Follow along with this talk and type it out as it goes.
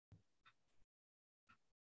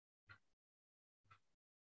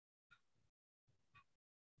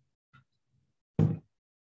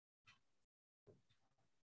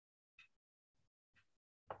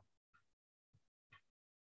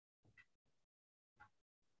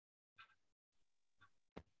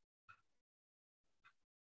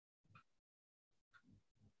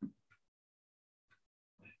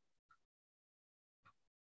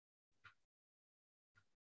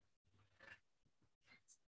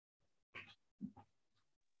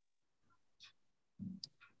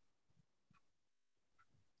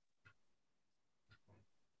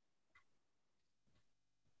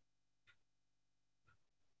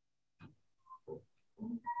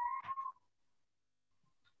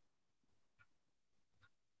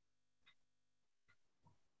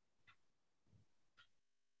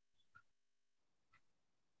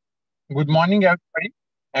Good morning, everybody.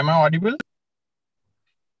 Am I audible?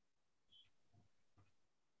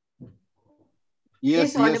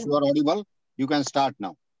 Yes, you are audible. You can start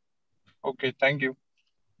now. Okay, thank you.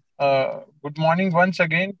 Good morning once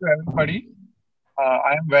again to everybody.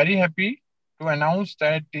 I am very happy to announce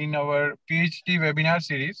that in our PhD webinar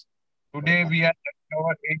series, today we are having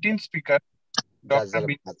our 18th speaker, Dr.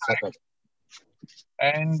 Bindu Nayak.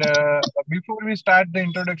 And before we start the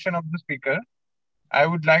introduction of the speaker, I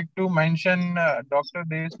would like to mention Dr.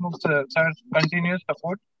 Deshmukh's sir's continuous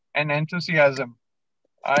support and enthusiasm.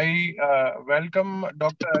 I welcome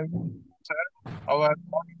Dr. Arvind, sir, our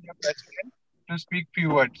All India President, to speak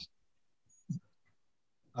few words.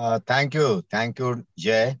 Thank you. Thank you,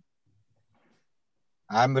 Jay.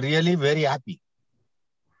 I'm really very happy.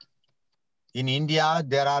 In India,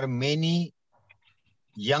 there are many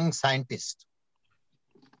young scientists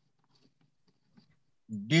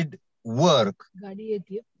did work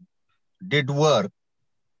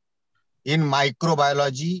in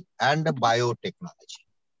microbiology and biotechnology.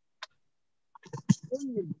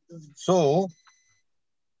 So,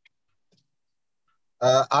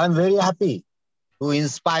 I'm very happy to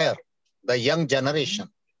inspire the young generation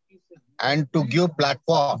and to give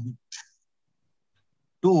platform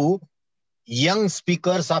to young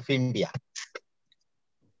speakers of India.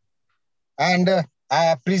 And I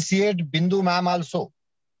appreciate Bindu ma'am also,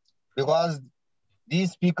 because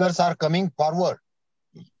these speakers are coming forward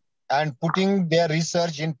and putting their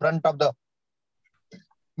research in front of the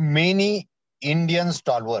many Indian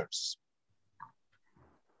stalwarts.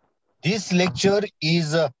 This lecture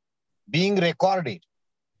is being recorded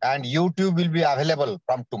and YouTube will be available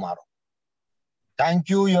from tomorrow. Thank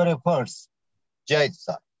you, your efforts, Jai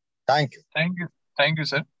sir. Thank you. Thank you. Thank you,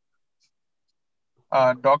 sir.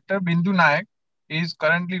 Dr. Bindu Nayak is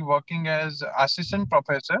currently working as Assistant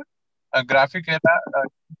Professor at Graphicella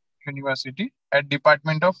University at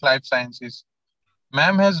Department of Life Sciences.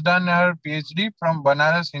 Ma'am has done her PhD from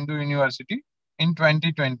Banaras Hindu University in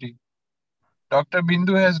 2020. Dr.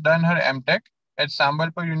 Bindu has done her MTech at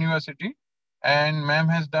Sambalpur University, and ma'am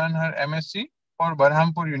has done her MSc for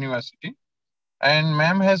Berhampur University, and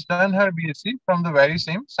ma'am has done her BSc from the very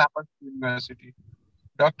same Sambalpur University.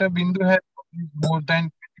 Dr. Bindu has published more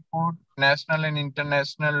than 24 national and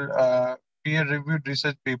international peer-reviewed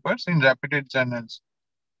research papers in reputed journals.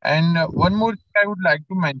 And one more thing I would like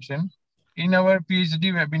to mention, in our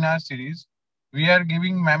PhD webinar series, we are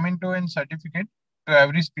giving memento and certificate to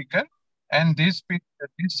every speaker, and this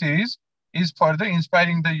series is for the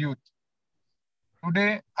inspiring the youth.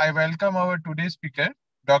 Today, I welcome our today's speaker,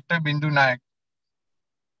 Dr. Bindu Nayak.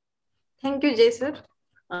 Thank you, Jay sir.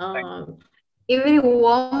 A very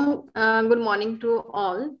warm good morning to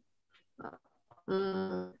all.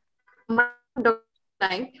 My Dr.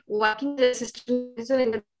 Nayak, working as assistant professor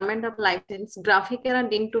in the Department of Life Science, Graphicella and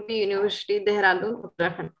Dean to be University, Dehradun,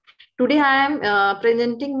 Uttarakhand. Today, I am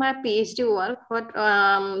presenting my PhD work. What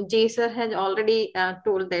Jay sir has already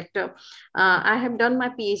told that I have done my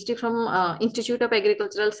PhD from Institute of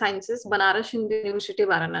Agricultural Sciences, Banaras Hindu University,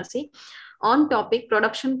 Varanasi, on topic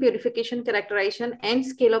production, purification, characterization, and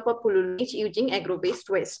scale up of PULLULANASE using agro-based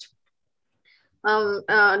waste.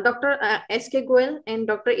 Dr. S.K. Goel and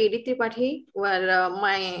Dr. A.D. Tripathi were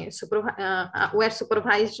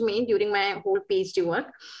supervised me during my whole PhD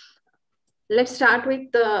work. Let's start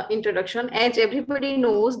with the introduction. As everybody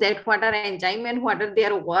knows that what are enzymes and what are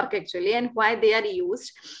their work actually and why they are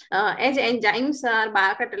used. As enzymes are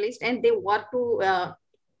biocatalysts and they work to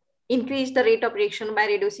increase the rate of reaction by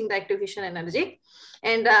reducing the activation energy,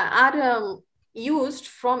 and are used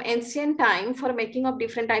from ancient time for making of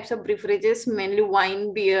different types of beverages, mainly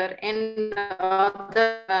wine, beer, and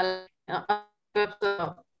other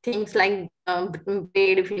things like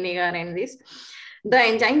bread, vinegar, and this. The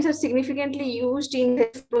enzymes are significantly used in the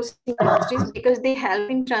processing industries because they help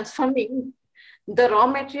in transforming the raw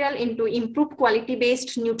material into improved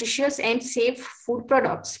quality-based, nutritious, and safe food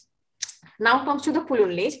products. Now comes to the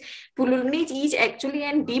PULLULANASE. PULLULANASE is actually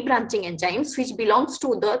an debranching enzyme which belongs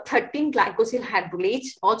to the 13 glycosyl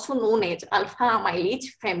hydrolase, also known as alpha amylase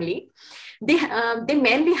family. They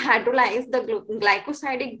mainly hydrolyze the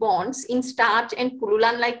glycosidic bonds in starch and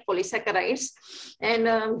pullulan-like polysaccharides and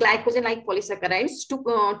glycogen-like polysaccharides to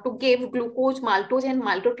give glucose, maltose, and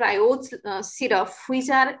maltotriose syrup, which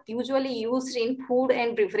are usually used in food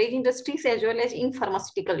and beverage industries as well as in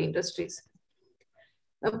pharmaceutical industries.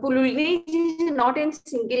 Pullulanase is not a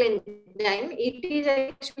single enzyme. It is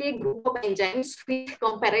actually a group of enzymes which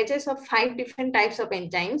comprises of 5 different types of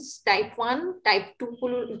enzymes: type 1, type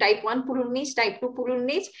 2, type 1 pullulanase, type 2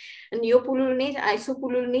 pullulanase, neopullulanase,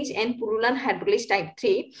 isopullulanase, and pullulan hydrolase type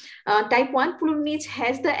 3. Type 1 pullulanase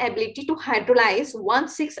has the ability to hydrolyze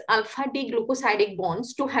 1,6-alpha-D glucosidic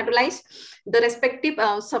bonds to hydrolyze the respective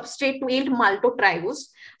substrate to yield maltotriose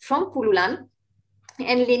from pullulan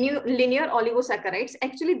and linear oligosaccharides.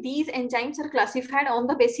 Actually, these enzymes are classified on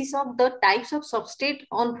the basis of the types of substrate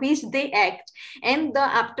on which they act, and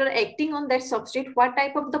after acting on that substrate, what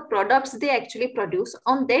type of the products they actually produce.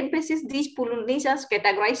 On that basis, these pullulanases are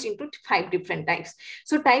categorized into 5 different types.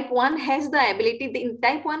 So type 1 has the ability, in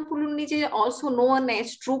type 1 pullulanase is also known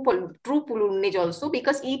as true pullulanase also,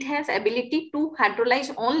 because it has ability to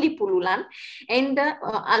hydrolyze only pullulan and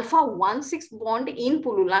alpha 1,6 bond in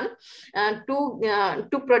pullulan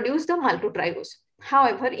to produce the maltotriose.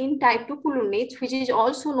 However, in type 2 pullulanase, which is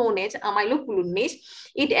also known as amylopullulanase,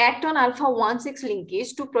 it acts on alpha 1,6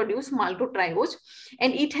 linkage to produce maltotriose,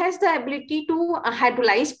 and it has the ability to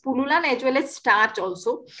hydrolyze pullulan as well as starch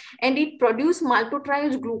also, and it produces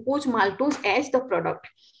maltotriose glucose maltose as the product.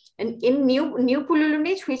 And in new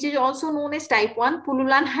pullulanase, which is also known as type 1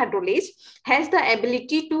 pullulan hydrolase, has the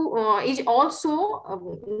ability to is also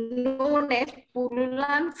known as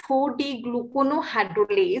pullulan 4D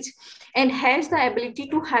gluconohydrolase, and has the ability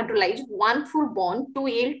to hydrolyze one full bond to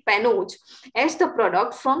yield panose as the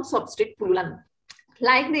product from substrate pullulan.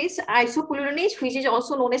 Like this, isopullulanase, which is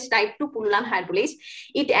also known as type 2 pullulan hydrolase,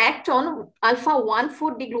 it acts on alpha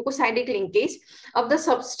 1,4-D glucosidic linkage of the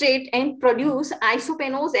substrate and produce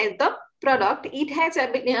isopanose as the product. It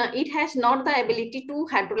has not the ability to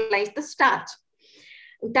hydrolyze the starch.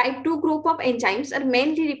 Type 2 group of enzymes are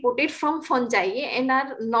mainly reported from fungi and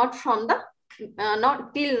are not from the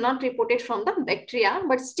not reported from the bacteria,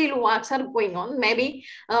 but still works are going on. Maybe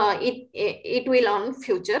it will on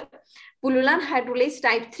future. Pullulan hydrolase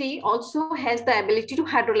type 3 also has the ability to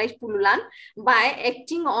hydrolyze pullulan by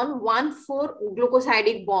acting on 1,4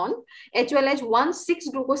 glucosidic bond as well as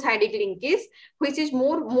 1,6 glucosidic linkage, which is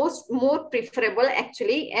more preferable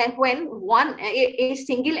actually, and when a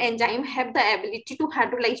single enzyme have the ability to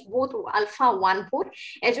hydrolyze both alpha 1,4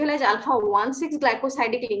 as well as alpha 1,6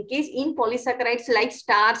 glycosidic linkage in polysaccharides like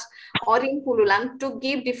starch or in pullulan to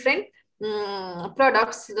give different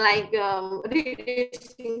products like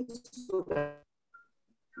reducing sugar.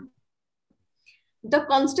 The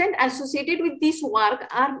constant associated with this work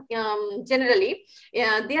are generally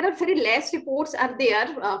there are very less reports are there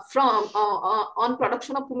from on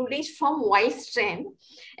production of pullulanase from wild strain,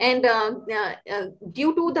 and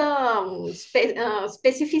due to the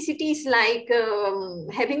specificities like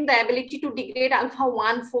having the ability to degrade alpha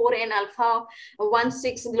 1,4 and alpha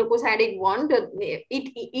 1,6 glucosidic bond,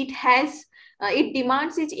 it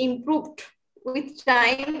demands is improved with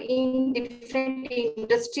time in different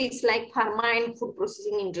industries like pharma and food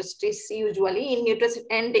processing industries, usually in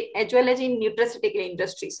and as well as in nutraceutical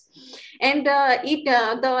industries. And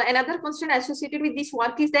the another constant associated with this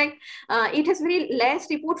work is that it has very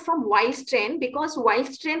less report from wild strain, because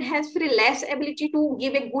wild strain has very less ability to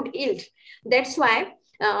give a good yield. That's why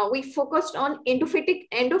we focused on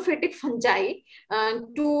endophytic fungi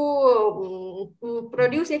to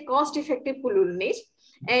produce a cost-effective pullulanase.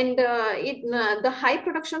 And the high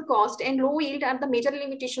production cost and low yield are the major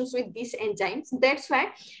limitations with these enzymes. That's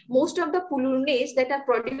why most of the pullulanase that are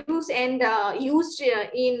produced and used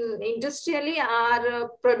in industrially are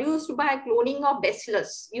produced by cloning of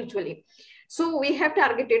bacillus usually. So we have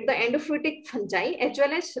targeted the endophytic fungi as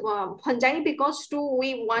well as fungi because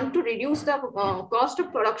we want to reduce the cost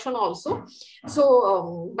of production also.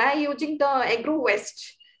 So by using the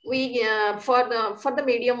agro-based, we for the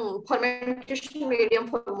medium fermentation medium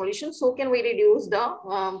formulation, so can we reduce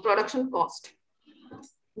the production cost.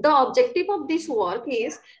 The objective of this work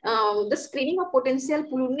is the screening of potential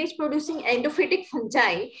pullulanase producing endophytic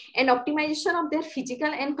fungi and optimization of their physical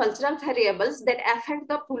and cultural variables that affect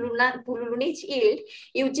the pullulanase yield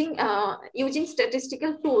using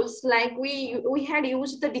statistical tools like we had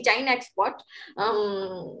used the design expert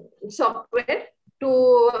software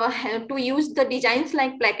to use the designs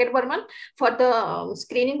like Plackett-Berman for the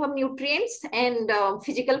screening of nutrients and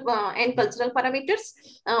physical and cultural parameters,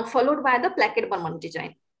 followed by the Plackett-Berman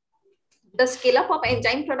design. The scale-up of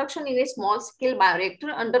enzyme production in a small-scale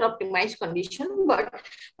bioreactor under optimized condition. But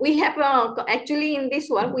we have actually in this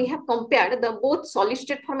work, we have compared the both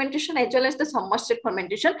solid-state fermentation as well as the submerged-state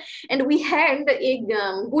fermentation, and we had a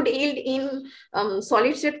good yield in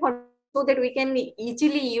solid-state fermentation, so that we can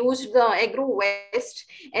easily use the agro-based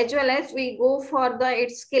as well as we go for the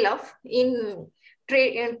its scale-up in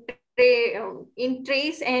in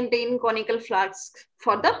trays and in conical flasks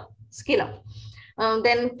for the scale up.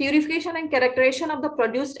 Then purification and characterization of the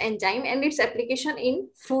produced enzyme and its application in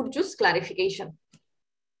fruit juice clarification.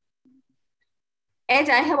 As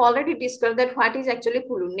I have already discussed that what is actually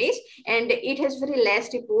PULLULANASE, and it has very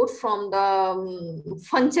less report from the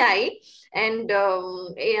fungi, and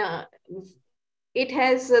yeah, it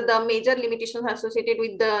has the major limitations associated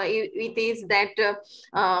with is that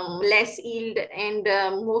less yield and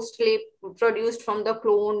mostly produced from the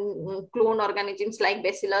clone organisms like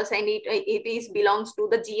bacillus, and it is belongs to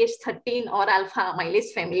the GH13 or alpha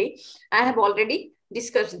amylase family. I have already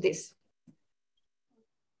discussed this.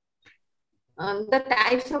 The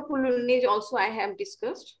types of PULLULANASE also I have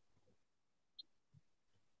discussed.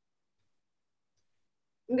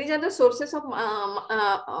 These are the sources of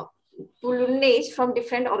PULLULANASE from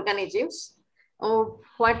different organisms,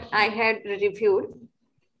 what I had reviewed.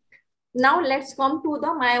 Now let's come to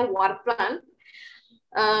my work plan.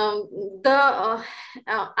 I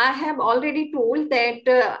have already told that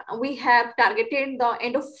we have targeted the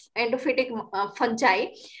endophytic fungi.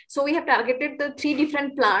 So we have targeted the 3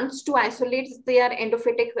 different plants to isolate their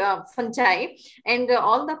endophytic fungi, and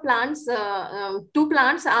all the plants, 2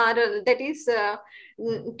 plants are that is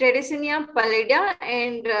Tradessia pallida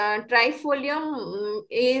and Trifolium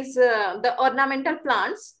is the ornamental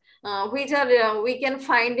plants. Which are we can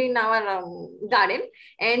find in our garden,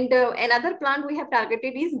 and another plant we have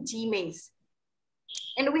targeted is G-maize.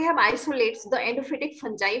 And we have isolates the endophytic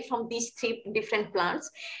fungi from these 3 different plants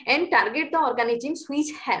and target the organisms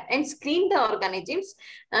which have and screen the organisms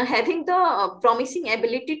having the promising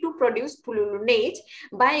ability to produce PULLULANASE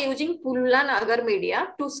by using Pullulan agar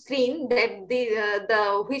media to screen that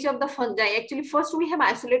the which of the fungi. Actually, first we have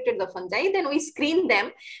isolated the fungi, then we screen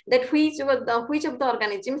them that which of the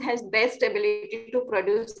organism has best ability to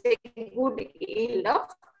produce a good yield of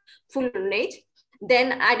PULLULANASE.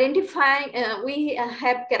 Then identify, we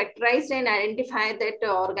have characterized and identified that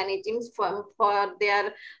organisms for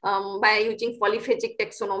their by using polyphagic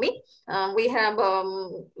taxonomy. We have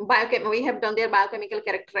done their biochemical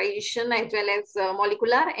characterization as well as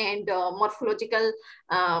molecular and morphological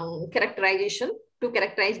characterization to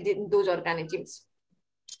characterize those organisms.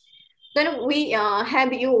 Then we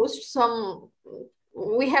have used some.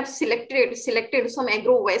 We have selected some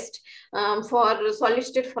agro-based for solid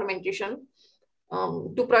state fermentation.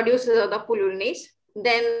 To produce the PULLULANASE.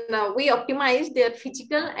 Then we optimize their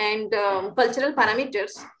physical and cultural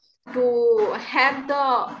parameters to have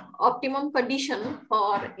the optimum condition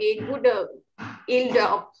for a good yield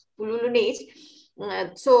of PULLULANASE.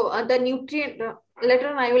 So the nutrient, later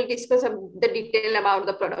on I will discuss the detail about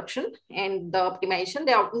the production and the optimization.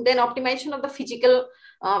 Then optimization of the physical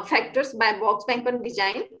factors by box bank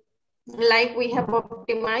design. Like we have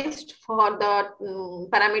optimized for the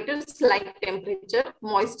parameters like temperature,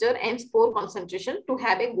 moisture, and spore concentration to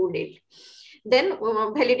have a good yield. Then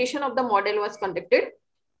validation of the model was conducted.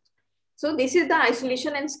 So this is the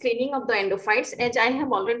isolation and screening of the endophytes. As I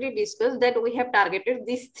have already discussed that we have targeted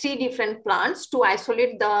these 3 different plants to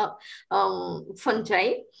isolate the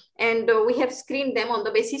fungi, and we have screened them on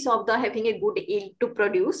the basis of the having a good yield to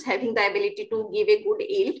produce, having the ability to give a good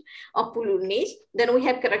yield of PULLULANASE. Then we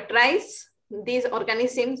have characterized these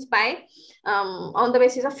organisms by on the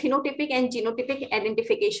basis of phenotypic and genotypic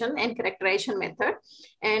identification and characterization method,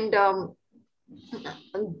 and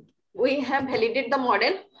we have validated the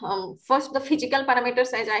model. First, the physical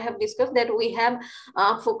parameters, as I have discussed, that we have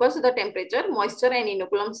focused the temperature, moisture, and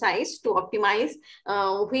inoculum size to optimize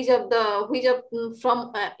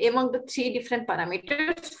from among the 3 different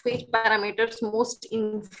parameters, which parameters most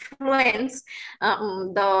influence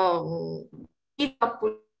the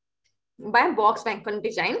by box bank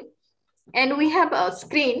design. And we have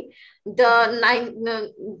screened the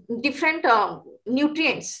 9 different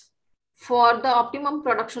nutrients for the optimum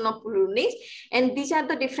production of PULLULANASE, and these are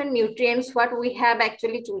the different nutrients what we have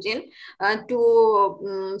actually chosen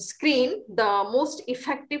to screen the most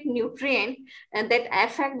effective nutrient that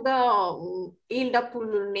affect the yield of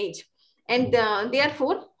PULLULANASE, and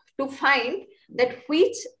therefore to find that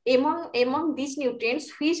which among these nutrients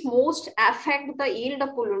which most affect the yield of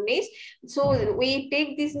PULLULANASE. So we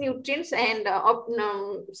take these nutrients and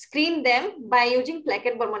screen them by using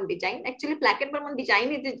Plackett-Berman design. Actually, Plackett-Berman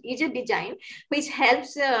design is a design which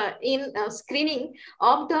helps in screening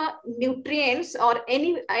of the nutrients or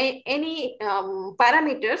any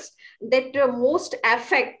parameters that most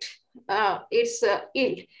affect its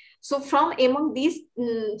yield. So from among these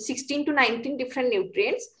 16 to 19 different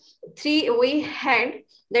nutrients, we had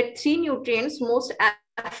that 3 nutrients most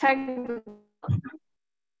affect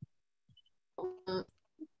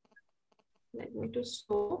Let me to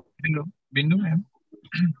show. Hello, Bindu ma'am.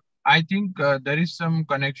 I think there is some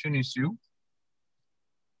connection issue.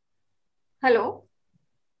 Hello.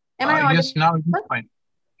 Am I Yes, audible? now it is fine.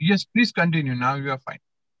 Yes, please continue. Now you are fine.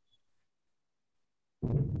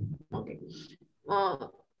 Okay.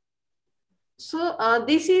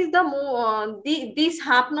 This is this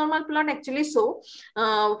half normal plot actually show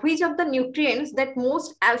which of the nutrients that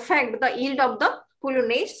most affect the yield of the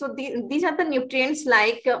PULLULANASE. So these are the nutrients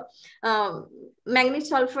like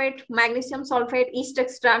manganese sulfate, magnesium sulfate, yeast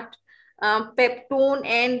extract, peptone,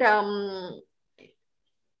 and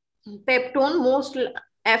peptone most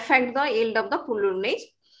affect the yield of the PULLULANASE.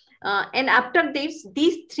 And after this,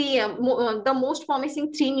 these three, the most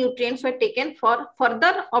promising three nutrients were taken for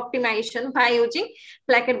further optimization by using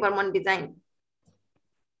Plackett-Berman design.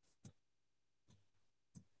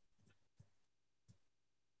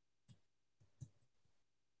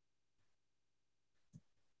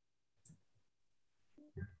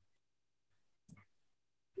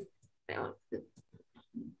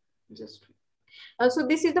 So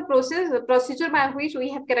this is the procedure by which we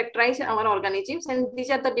have characterized our organisms, and these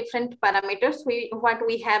are the different parameters what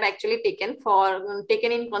we have actually taken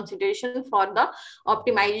in consideration for the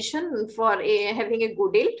optimization for having a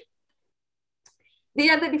good yield.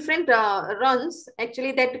 These are the different runs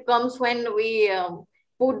actually that comes when we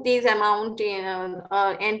put these amount in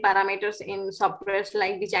and parameters in softwares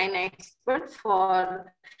like Design Expert.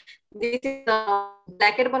 For this is the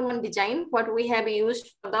Plackett-Berman design, what we have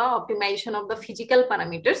used for the optimization of the physical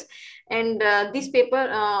parameters. And this paper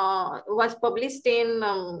was published in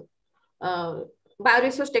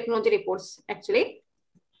Bioresource Technology Reports actually.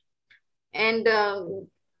 And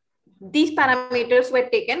these parameters were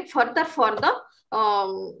taken further for the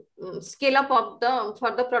scale up of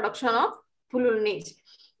for the production of PULLULANASE.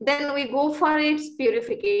 Then we go for its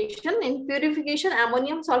purification. In purification,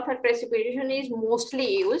 ammonium sulfate precipitation is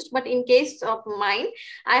mostly used, but in case of mine,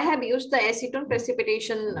 I have used the acetone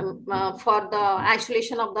precipitation for the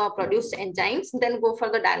isolation of the produced enzymes. Then go for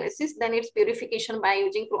the dialysis. Then it's purification by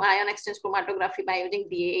using ion exchange chromatography by using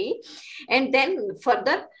DAE, and then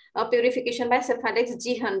further purification by Cephalix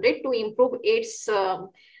G100 to improve its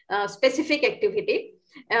specific activity.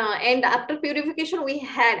 And after purification, we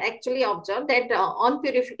had actually observed that on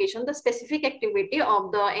purification, the specific activity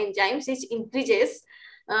of the enzymes is increases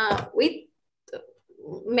with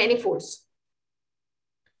many folds.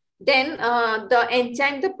 Then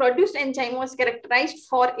the produced enzyme was characterized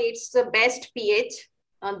for its best pH,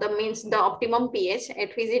 means the optimum pH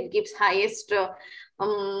at which it gives highest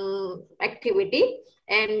activity,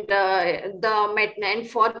 and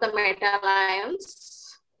for the metal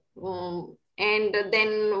ions. And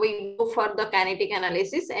then we go for the kinetic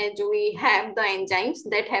analysis, as we have the enzymes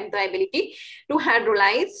that have the ability to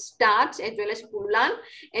hydrolyze starch as well as pullulan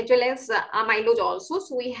as well as amylose also.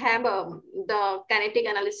 So we have the kinetic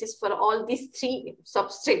analysis for all these three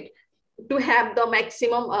substrates to have the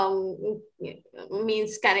maximum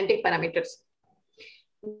means kinetic parameters.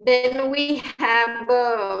 Then we have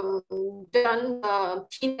done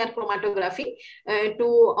thin air chromatography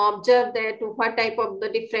to observe that what type of the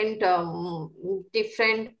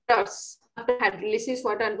different products after hydrolysis,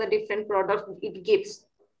 what are the different products it gives.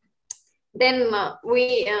 Then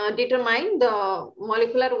we determine the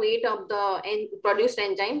molecular weight of the produced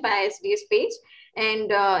enzyme by SDS page,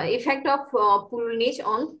 and effect of PULLULANASE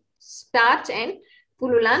on starch and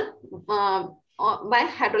pullulan by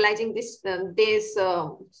hydrolyzing this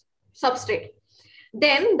substrate.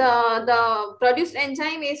 Then the produced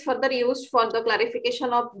enzyme is further used for the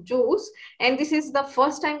clarification of juice, and this is the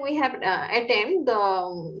first time we have attempt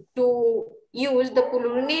to use the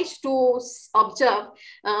PULLULANASE to observe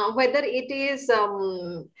whether it is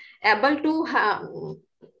able to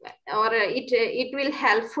or it will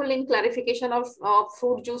helpful in clarification of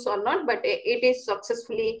fruit juice or not, but it is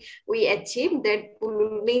successfully we achieved that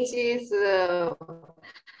PULLULANASE is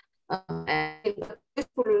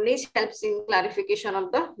PULLULANASE helps in clarification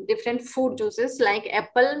of the different food juices like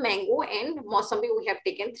apple, mango, and mosambi. We have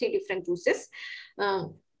taken 3 different juices,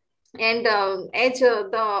 and as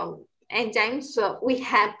the enzymes we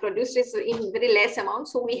have produced is in very less amount,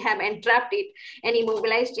 so we have entrapped it and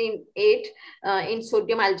immobilized it in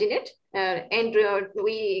sodium alginate, and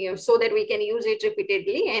so that we can use it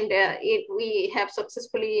repeatedly, and we have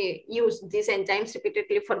successfully used these enzymes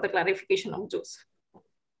repeatedly for the clarification of juice.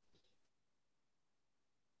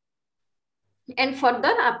 And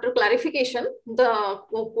further, after clarification, the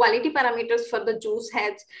quality parameters for the juice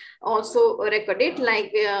has also recorded,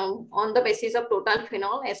 like on the basis of total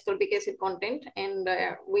phenol, ascorbic acid content, and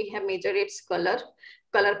we have measured its color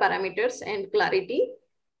parameters and clarity,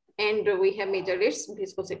 and we have measured its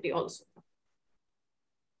viscosity also.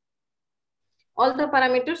 All the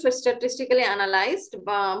parameters were statistically analyzed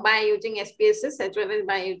by using SPSS as well as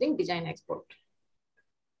by using design export.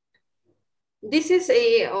 This is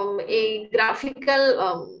a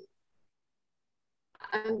graphical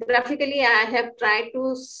graphically, I have tried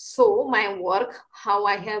to show my work, how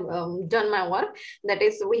I have done my work. That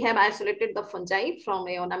is, we have isolated the fungi from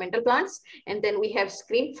ornamental plants, and then we have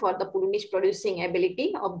screened for the PULLULANASE producing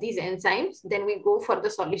ability of these enzymes. Then we go for the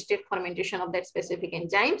solid state fermentation of that specific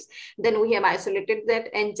enzymes. Then we have isolated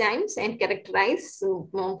that enzymes and characterized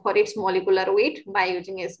for its molecular weight by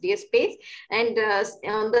using SDS space. And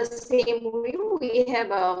on the same way, we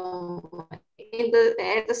have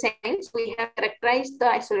at the science, we have characterized the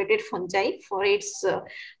isolated fungi for its at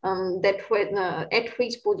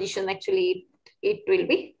which position actually it will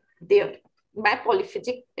be there by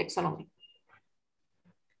polyphysic taxonomy.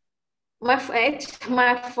 My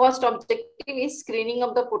first objective is screening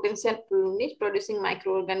of the potential PULLULANASE producing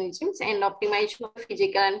microorganisms and optimization of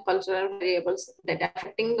physical and cultural variables that are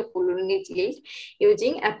affecting the PULLULANASE yield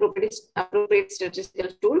using appropriate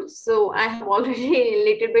statistical tools. So I have already a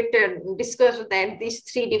little bit discussed that these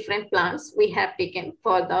three different plants we have taken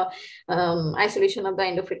for the isolation of the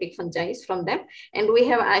endophytic fungi from them, and we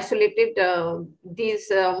have isolated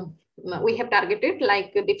these. We have targeted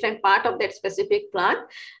like a different part of that specific plant,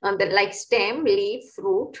 that like stem, leaf,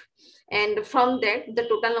 root, and from that the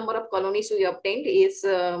total number of colonies we obtained is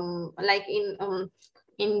like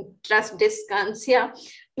in Trasdescantia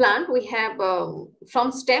plant we have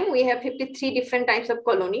from stem we have 53 different types of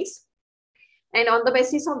colonies. And on the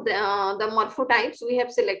basis of the morphotypes, we have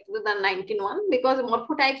selected the 19 because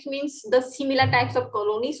morphotypes means the similar types of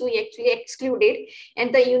colonies we actually excluded,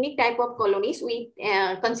 and the unique type of colonies we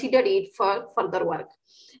considered it for further work.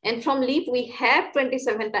 And from leaf, we have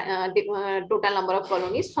 27 total number of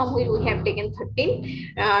colonies, from which we have taken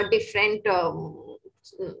 13 different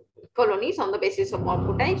colonies on the basis of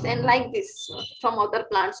morphotypes, and like this from other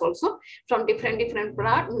plants also, from different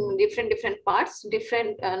parts,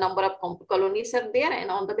 different number of colonies are there, and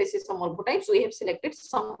on the basis of morphotypes we have selected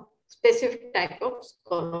some specific type of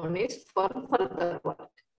colonies for further work.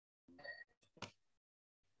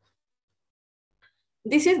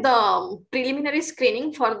 This is the preliminary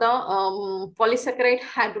screening for the polysaccharide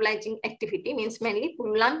hydrolyzing activity, means mainly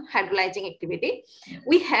PULLULAN hydrolyzing activity.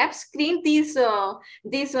 We have screened these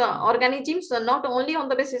organisms not only on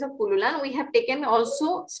the basis of PULLULAN, we have taken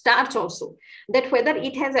also starch also, that whether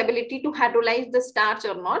it has ability to hydrolyze the starch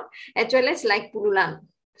or not, as well as like PULLULAN.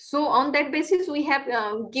 So on that basis, we have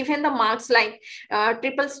given the marks like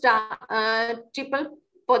triple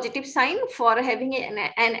positive sign for having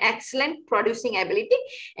an excellent producing ability,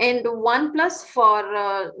 and 1+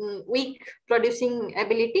 for weak producing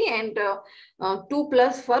ability, and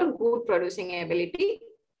 2+ for good producing ability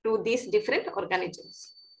to these different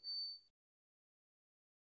organisms.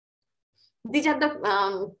 These are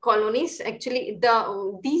the colonies. Actually,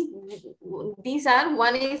 these are,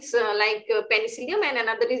 one is like penicillium and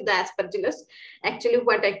another is the aspergillus. Actually,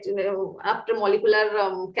 what after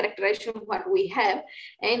molecular characterization what we have,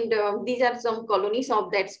 and these are some colonies of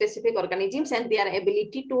that specific organisms and their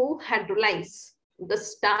ability to hydrolyze the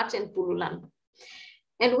starch and PULLULAN.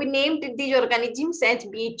 And we named these organisms as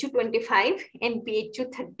BHU25 and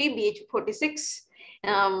BHU30, BHU46,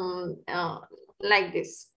 like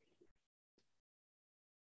this.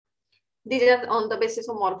 These are on the basis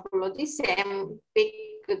of morphology, same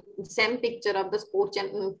picture of the spore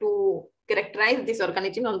chain to characterize this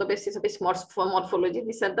organism on the basis of its morphology.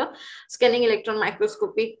 These are the scanning electron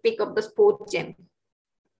microscopic pic of the spore chain,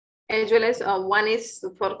 as well as one is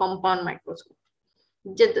for compound microscope.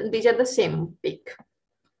 These are the same pic.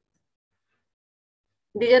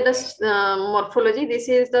 These are the morphology. This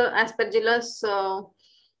is the aspergillus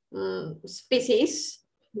species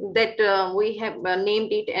that we have named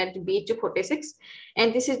it at BHU46,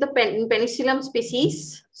 and this is the penicillium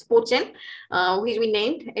species spore chain, which we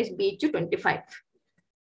named as BHU25.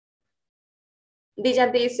 These are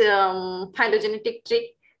these phylogenetic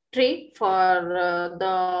tree for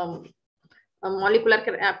the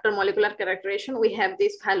after molecular characterization. We have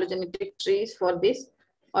these phylogenetic trees for these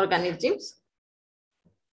organisms.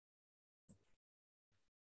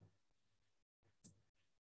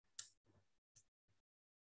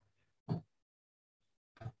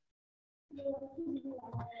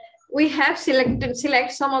 We have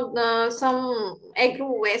select some of some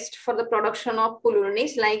agro-waste for the production of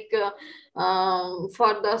PULLULANASE, like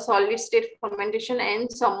for the solid state fermentation and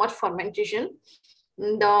submerged fermentation.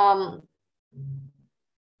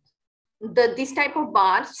 This type of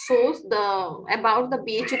bar shows about the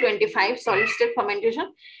BHU25 solid state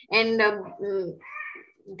fermentation, and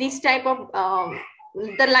this type of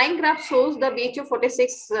the line graph shows the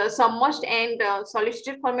BHU46 submerged and solid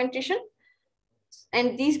state fermentation.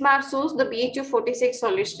 And these bars shows the BHU46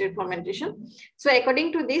 solid state fermentation. So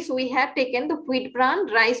according to this, we have taken the wheat bran,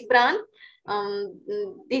 rice bran.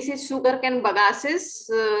 This is sugarcane bagasse,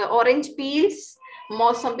 orange peels,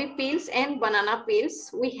 Mossambi peels, and banana peels.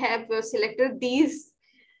 We have selected these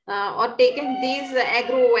or taken these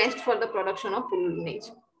agro waste for the production of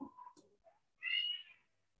pullulanase.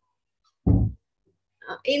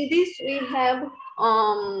 In this, we have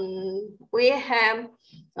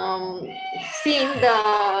seen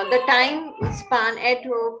the time span at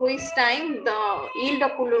which time the yield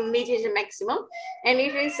of pullulanase is maximum, and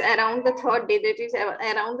it is around the third day, that is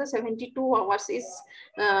around the 72 hours is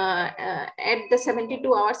at the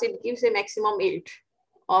 72 hours it gives a maximum yield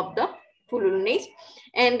of the pullulanase.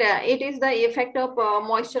 And it is the effect of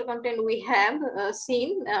moisture content we have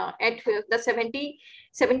seen at the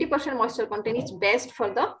 70% moisture content is best for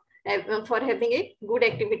the for having a good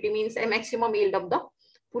activity, means a maximum yield of the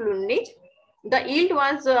pullulanase. The yield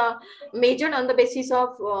was measured on the basis of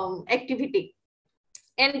activity,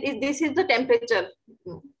 and this is the temperature,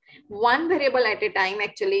 one variable at a time.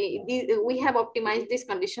 Actually, we have optimized this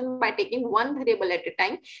condition by taking one variable at a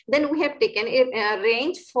time. Then we have taken a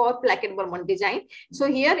range for placket Bowman design. So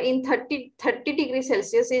here in 30 degrees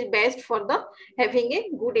Celsius is best for the having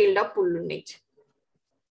a good yield of pullulanase.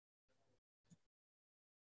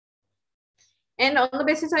 And on the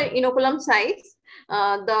basis of inoculum size,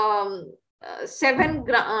 the 7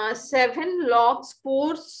 log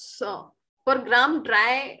spores per gram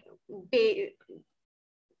dry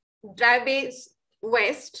base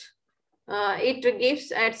waste, it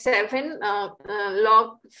gives at 7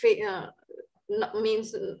 log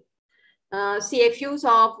means CFUs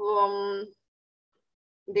of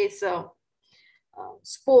this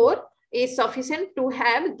spore is sufficient to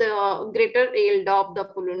have the greater yield of the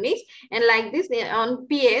pullulanase. And like this, on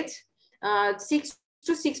pH 6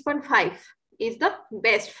 to 6.5 is the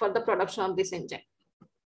best for the production of this enzyme.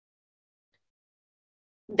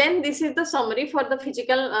 Then this is the summary for the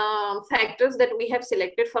physical factors that we have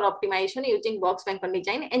selected for optimization using box Vancon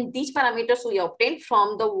design. And these parameters we obtained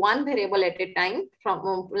from the one variable at a time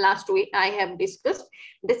from last week I have discussed.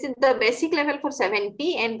 This is the basic level for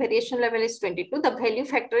 70 and variation level is 22. The value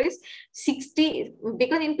factor is 60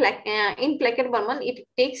 because in placket Bowman it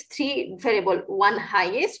takes 3 variable, one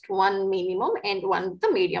highest, one minimum, and one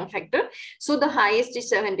the medium factor. So the highest is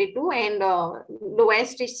 72 and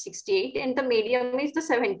lowest is 68 and the medium is the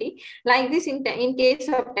 70. Like this, in case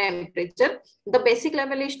of temperature, the basic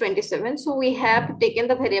level is 27. So we have taken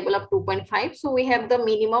the variable of 2.5. So we have the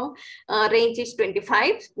minimum range is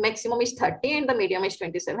 25, maximum is 30, and the medium is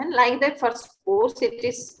 27. Like that, for spores, it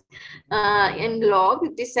is in log,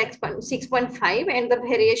 it is 6.5, and the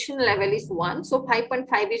variation level is 1. So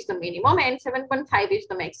 5.5 is the minimum, and 7.5 is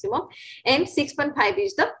the maximum, and 6.5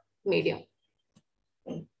 is the medium.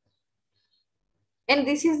 And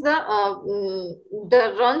this is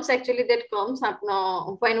the runs actually that comes up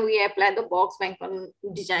now when we apply the box Vancon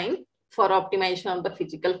design for optimization of the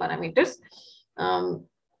physical parameters.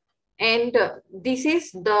 And this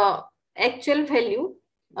is the actual value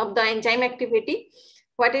of the enzyme activity,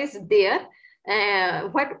 what is there.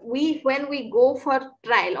 When we go for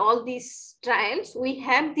trial, all these trials, we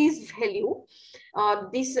have this value,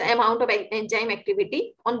 this amount of enzyme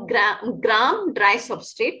activity on gram dry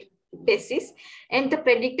substrate basis, and the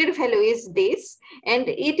predicted value is this, and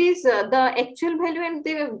it is the actual value, and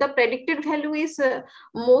the predicted value is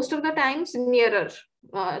most of the times nearer.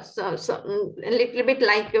 So a little bit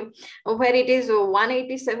like where it is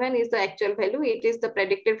 187 is the actual value, it is the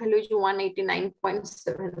predicted value is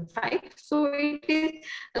 189.75. So it is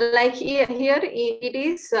like here it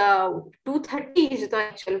is 230 is the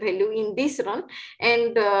actual value in this run,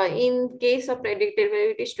 and in case of predicted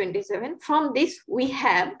value it is 27. From this we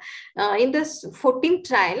have in this 14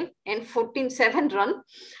 trial and 7 run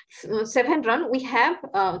we have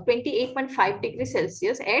 28.5 degrees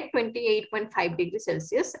Celsius at 28.5 degrees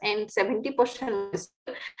Celsius and 70%,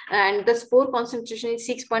 and the spore concentration is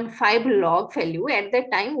 6.5 log value. At that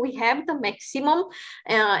time we have the maximum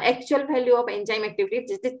actual value of enzyme activity,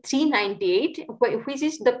 which is the 398, which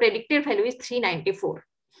is the predicted value is 394.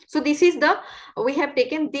 So this is the, we have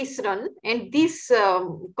taken this run and this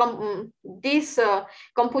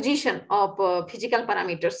composition of physical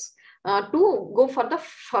parameters to go for the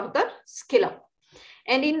further scale up.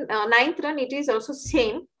 And in 9th run, it is also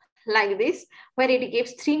same like this, where it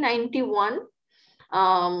gives 391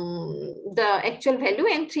 the actual value,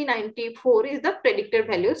 and 394 is the predicted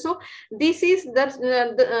value. So this is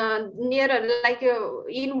the nearer, like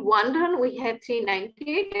in one run we have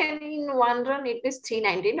 398 and in one run it is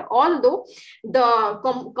 319, although the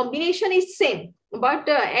combination is same, but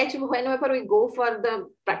as whenever we go for the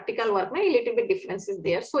practical work, a little bit difference is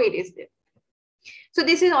there, so it is there. So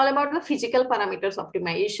this is all about the physical parameters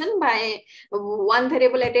optimization by one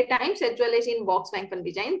variable at a time, as well as in box Wankel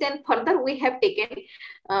design. Then further we have taken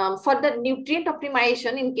for the nutrient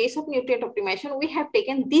optimization. In case of nutrient optimization, we have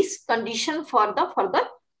taken this condition for the further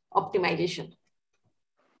optimization.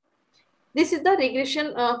 This is the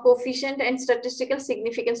regression coefficient and statistical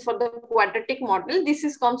significance for the quadratic model. This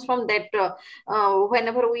is comes from that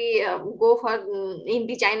whenever we go for in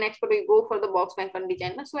design expert, we go for the box Wankel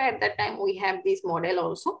design. So at that time we have this model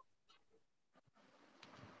also.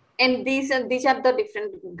 And these are the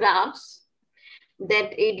different graphs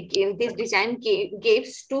that this design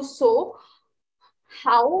gives to show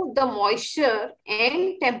how the moisture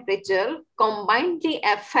and temperature combinedly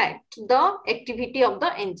affect the activity of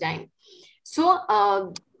the enzyme. So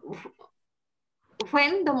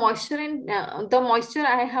when the moisture and the moisture,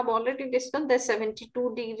 I have already discussed the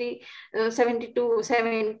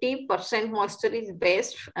 70% moisture is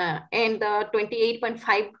best, and the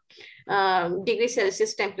 28.5 degrees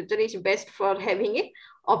Celsius temperature is best for having a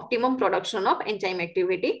optimum production of enzyme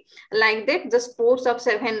activity. Like that, the spores of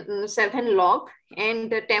 7 log and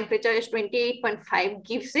the temperature is 28.5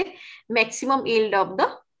 gives a maximum yield of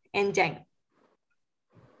the enzyme.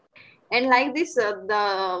 And like this,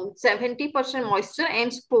 the 70% moisture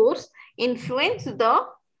and spores influence the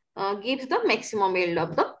gives the maximum yield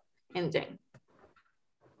of the enzyme.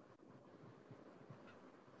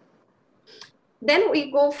 Then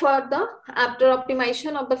we go for the, after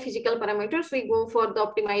optimization of the physical parameters, we go for the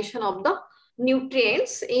optimization of the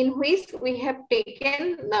nutrients, in which we have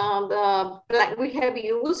taken we have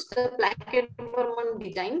used the Plackett-Berman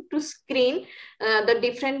design to screen the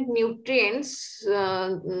different nutrients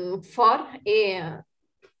for a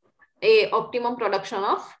optimum production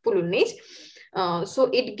of PULLULANASE. So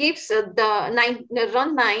it gives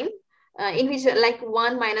run 9 in which like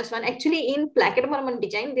 1, -1. Actually, in Plackett-Berman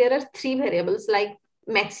design, there are 3 variables like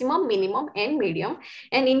maximum, minimum, and medium.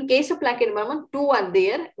 And in case of Plackett-Berman, 2 are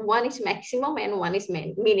there. 1 is maximum and 1 is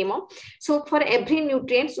minimum. So for every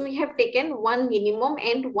nutrients, we have taken 1 minimum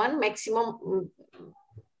and 1 maximum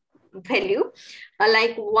value.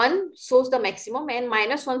 Like 1 shows the maximum and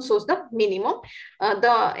 -1 shows the minimum.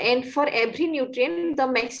 And for every nutrient, the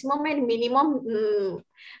maximum and minimum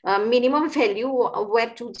value were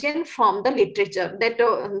chosen from the literature. That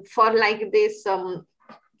for like this.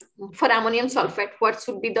 For ammonium sulfate, what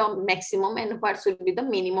should be the maximum and what should be the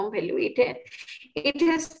minimum value? It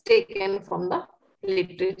has taken from the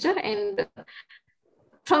literature, and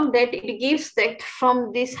from that it gives that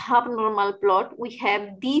from this half normal plot, we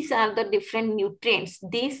have these are the different nutrients.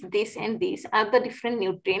 This, and these are the different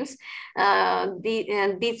nutrients.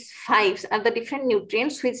 These 5 are the different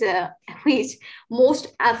nutrients which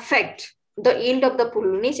most affect the yield of the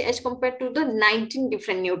PULLULANASE as compared to the 19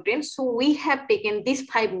 different nutrients. So we have taken these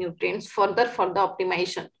 5 nutrients further for the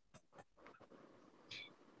optimization.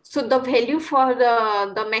 So the value for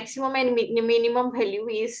the maximum and minimum value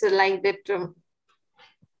is like that.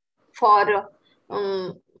 For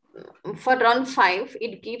run 5,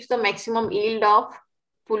 it gives the maximum yield of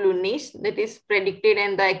PULLULANASE that is predicted,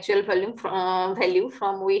 and the actual value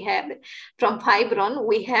from we have from 5 run,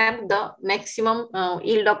 we have the maximum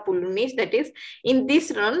yield of PULLULANASE. That is, in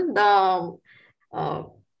this run, the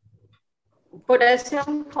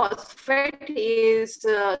potassium phosphate is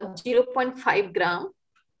 0.5 gram,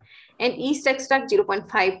 and yeast extract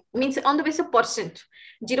 0.5, means on the basis of percent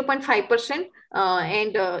 0.5%,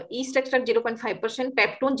 and yeast extract 0.5%,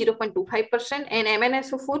 peptone 0.25%, and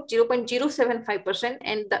MnSO4 0.075%.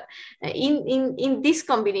 And in this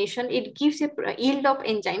combination, it gives a yield of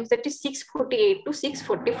enzymes that is 648 to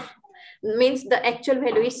 640, means the actual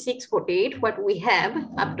value is 648 what we have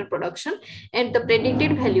after production, and the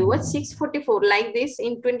predicted value was 644. Like this,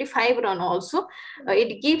 in 25 run also,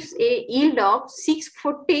 it gives a yield of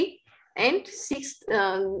 640 and 6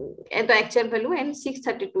 at the actual value, and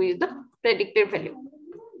 632 is the predicted value.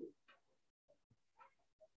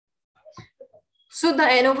 So the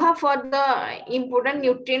ANOVA for the important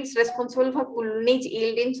nutrients responsible for PULLULANASE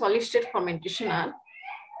yield in solid state fermentation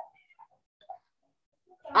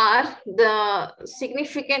are the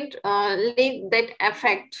significant link that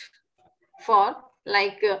affect for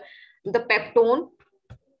like the peptone,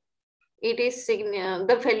 it is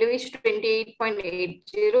the value is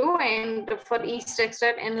 28.80, and for yeast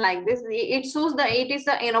extract and like this, it shows it is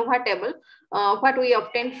the ANOVA table what we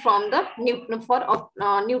obtained from the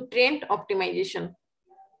nutrient optimization.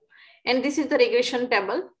 And this is the regression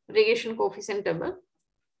table, regression coefficient table.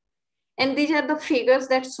 And these are the figures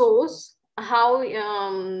that shows how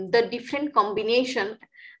the different combination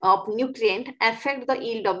of nutrient affect the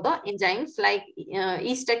yield of the enzymes, like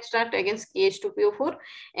yeast extract against KH2PO4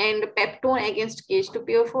 and peptone against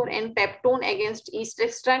KH2PO4 and peptone against yeast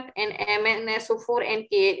extract and MnSO4 and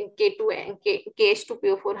K2 and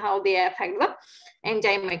KH2PO4, how they affect the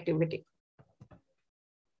enzyme activity.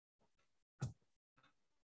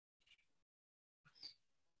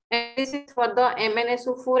 And this is for the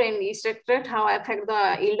MnSO4 and yeast extract, how affect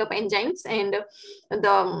the yield of enzymes and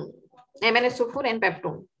the MnSO4 and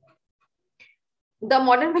peptone. The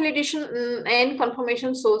modern validation and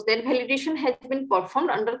confirmation shows that validation has been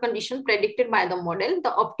performed under condition predicted by the model.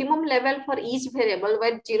 The optimum level for each variable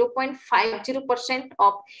were 0.50%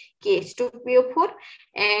 of KH2PO4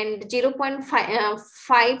 and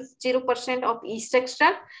 0.50% of yeast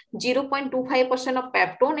extract, 0.25% of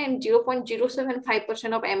peptone, and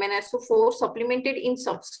 0.075% of MnSO4 supplemented in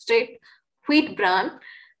substrate wheat bran.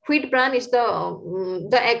 Wheat bran is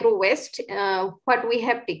the agro-based what we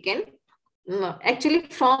have taken. Actually,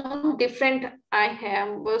 from different, I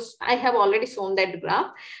have already shown that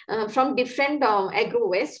graph. From different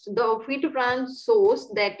agro-based, the wheat bran shows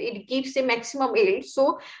that it gives a maximum yield.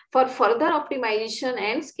 So for further optimization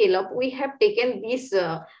and scale up, we have taken this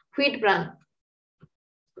wheat bran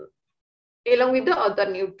along with the other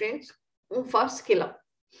nutrients for scale up.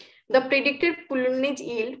 The predicted PULLULANASE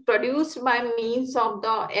yield produced by means of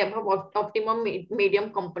the above optimum medium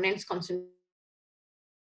components concentration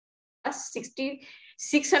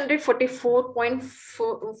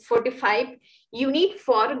 644.45 unit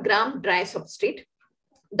for gram dry substrate.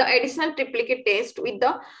 The additional triplicate test with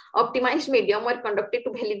the optimized medium were conducted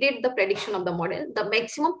to validate the prediction of the model. The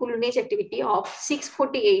maximum PULLULANASE activity of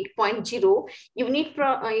 648.0 unit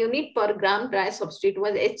per gram dry substrate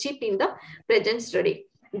was achieved in the present study.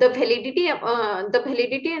 The validity and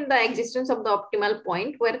the existence of the optimal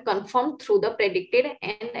point were confirmed through the predicted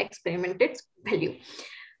and experimented value.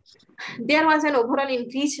 There was an overall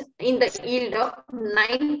increase in the yield of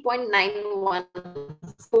 9.91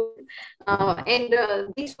 and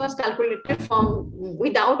this was calculated from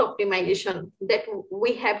without optimization that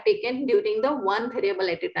we have taken during the one variable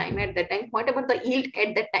at a time. At that time, whatever the yield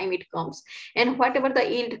at that time it comes, and whatever the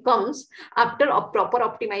yield comes after a proper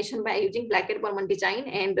optimization by using Blackett-Berman design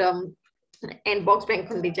and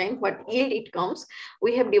Box-Bangkon design, what yield it comes,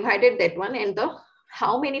 we have divided that one, and the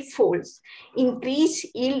how many folds increase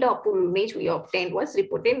yield of PULLULANASE we obtained was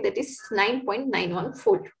reported, that is 9.91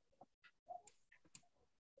 fold.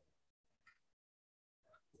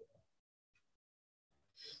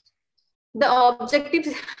 The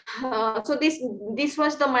objective, so this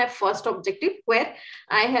was my first objective, where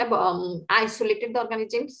I have isolated the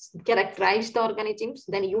organisms, characterized the organisms,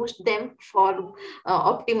 then used them for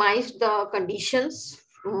optimize the conditions.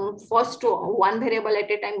 First to one variable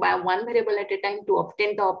at a time, by one variable at a time, to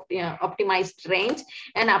obtain the optimized range,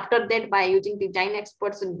 and after that by using design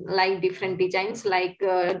experts like different designs like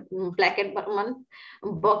Blackett-Berman,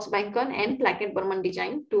 Box-Bangkon and Blackett-Berman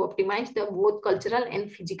design to optimize the both cultural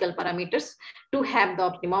and physical parameters to have the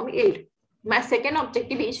optimum yield. My second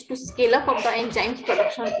objective is to scale up of the enzymes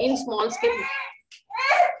production in small scale.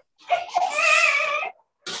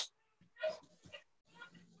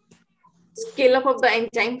 Scale up of the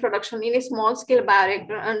enzyme production in a small scale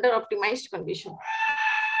bioreactor under optimized condition.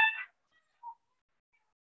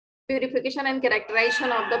 Purification and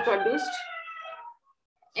characterization of the produced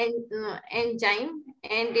enzyme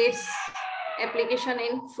and its application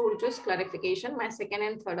in fruit juice clarification. My second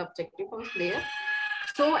and third objective was there.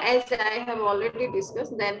 So as I have already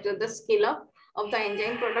discussed that the scale up of the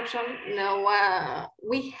enzyme production,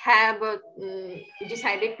 we have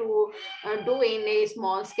decided to do in a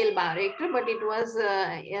small scale bioreactor, but it was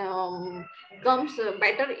comes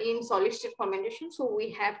better in solid state fermentation. So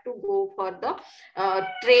we have to go for the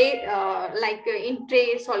tray, like in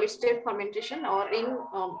tray solid state fermentation, or in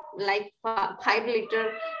like 5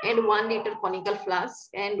 liter and 1 liter conical flask,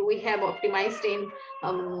 and we have optimized in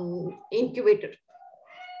incubator.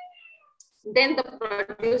 Then the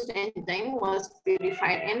produced enzyme was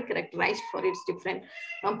purified and characterized for its different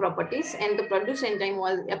properties, and the produced enzyme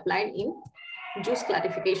was applied in juice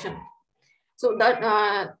clarification. So that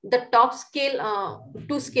the top scale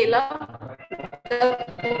to scale up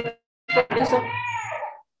the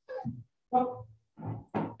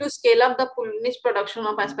scale up the PULLULANASE production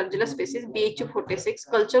of Aspergillus species BH46,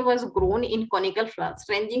 culture was grown in conical flasks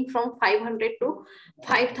ranging from 500 to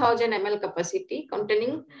 5000 ml capacity,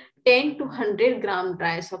 containing 10 to 100 gram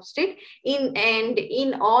dry substrate.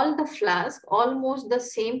 In all the flasks, almost the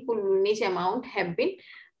same PULLULANASE amount have been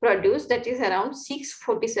produced, that is around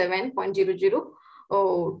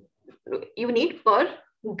 647.00 unit per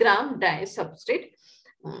gram dry substrate.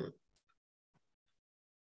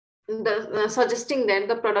 Suggesting that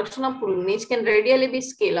the production of PULLULANASE can readily be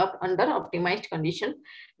scaled up under optimized condition.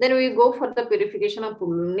 Then we go for the purification of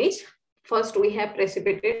PULLULANASE. First, we have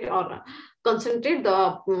precipitated or concentrate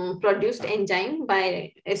the produced enzyme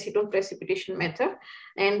by acetone precipitation method,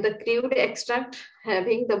 and the crude extract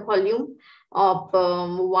having the volume of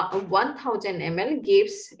 1000 ml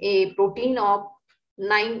gives a protein of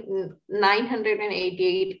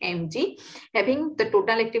 988 mg, having the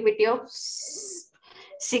total activity of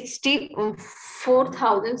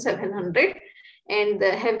 64,700 and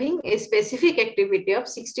having a specific activity of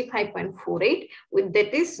 65.48, with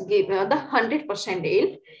that is give the 100%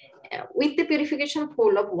 yield with the purification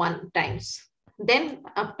fold of 1 times. Then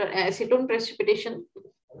after acetone precipitation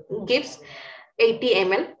gives 80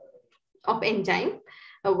 ml of enzyme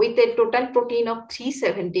with a total protein of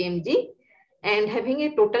 370 mg and having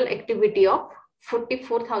a total activity of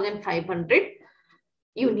 44,500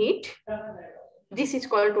 unit. This is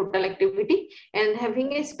called total activity, and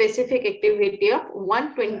having a specific activity of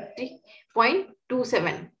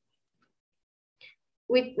 120.27.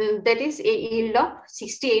 With that is a yield of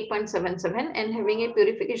 68.77 and having a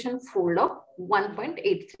purification fold of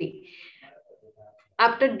 1.83.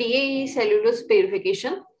 After DAE cellulose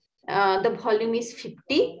purification, the volume is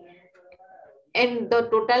 50 and the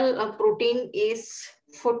total protein is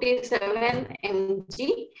 47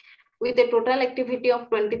 mg with a total activity of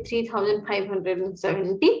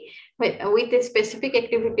 23,570 with a specific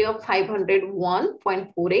activity of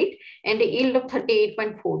 501.48 and a yield of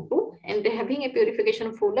 38.42 and having a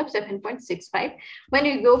purification fold of 7.65. When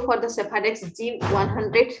you go for the Cephadax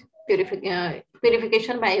G100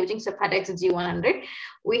 purification by using Cephadax G100,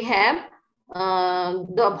 we have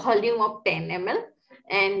the volume of 10 ml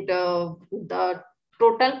and the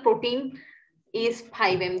total protein is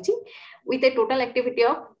 5 mg with a total activity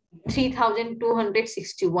of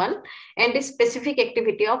 3,261 and a specific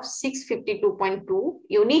activity of 652.2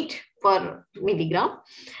 unit per milligram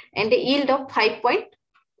and a yield of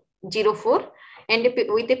 5.04 and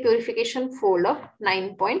with a purification fold of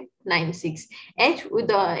 9.96. As with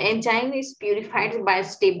the enzyme is purified by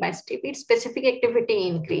step, its specific activity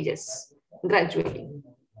increases gradually.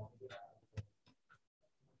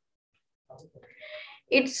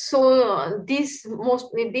 This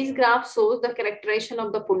graph shows the characterization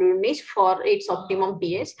of the PULLULANASE for its optimum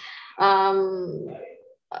pH. The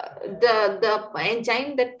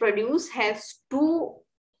enzyme that produce has two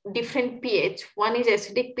different pH. One is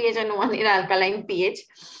acidic pH and one is alkaline pH.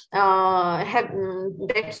 That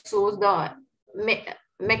shows the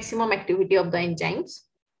maximum activity of the enzymes.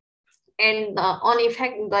 And on the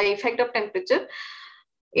effect of temperature,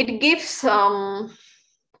 it gives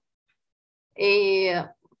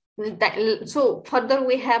so further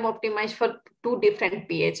we have optimized for two different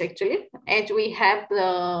pH actually, as we have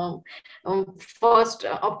first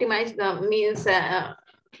optimized means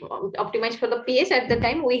optimized for the pH. At the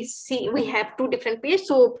time we have two different pH,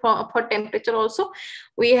 so for temperature also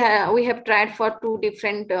we have tried for two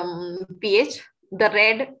different pH. The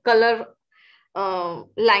red color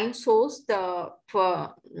line shows the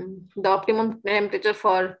optimum temperature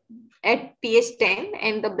for at pH 10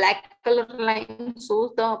 and the black color line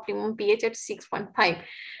shows the optimum pH at 6.5.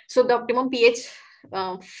 So the optimum pH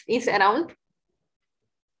is around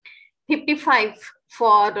 55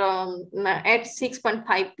 for at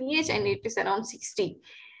 6.5 pH and it is around 60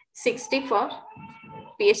 for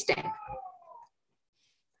pH 10.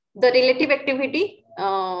 The relative activity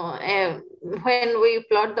when we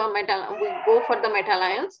plot the metal, we go for the metal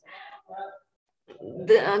ions.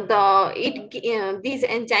 These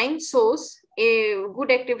enzymes shows a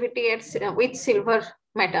good activity with silver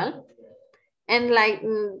metal, and like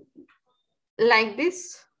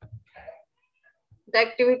this, the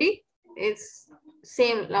activity is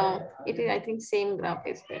same. It is, I think, same graph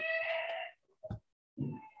is there.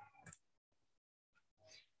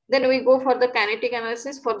 Then we go for the kinetic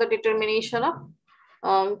analysis for the determination of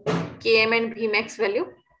Km and Vmax value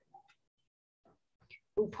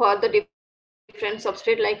for the different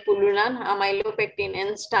substrate like pullulan, amylopectin,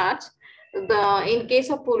 and starch. In case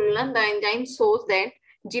of pullulan, the enzyme shows that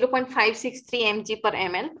 0.563 mg per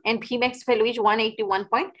ml and Vmax value is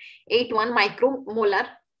 181.81 micromolar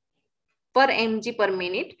per mg per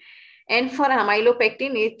minute. And for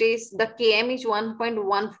amylopectin, it is the Km is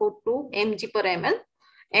 1.142 mg per ml.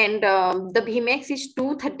 And the Vmax is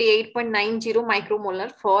 238.90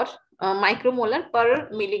 micromolar for micromolar per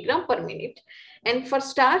milligram per minute. And for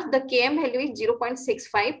starch, the Km value is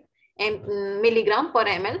 0.65 milligram per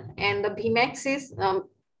ml, and the Vmax is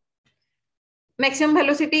maximum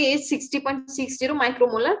velocity is 60.60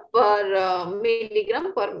 micromolar per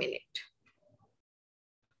milligram per minute.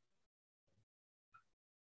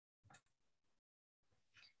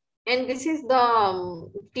 And this is the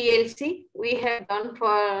TLC we have done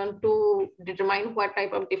to determine what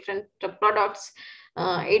type of different products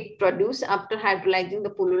it produces after hydrolyzing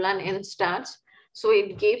the pullulan and starch. So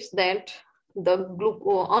it gives that the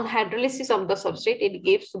glucose on hydrolysis of the substrate, it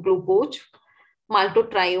gives glucose,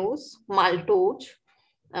 maltotriose, maltose,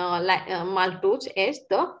 maltose as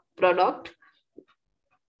the product.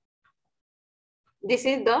 This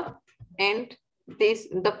is the and this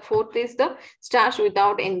the fourth is the starch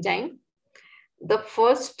without enzyme. The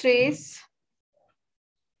first is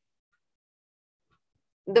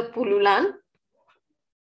the pullulan.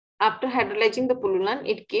 After hydrolyzing the pullulan,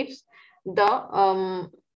 it gives the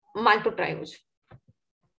maltotriose.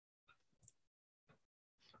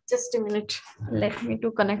 Just a minute. Let me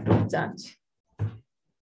to connect to the charge.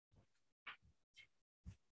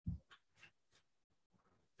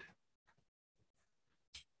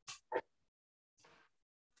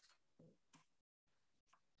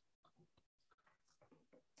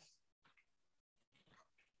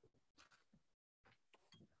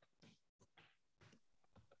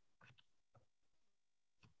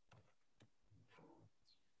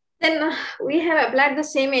 Then we have applied the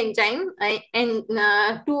same enzyme and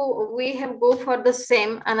we have go for the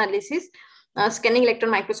same analysis, scanning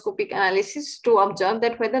electron microscopic analysis to observe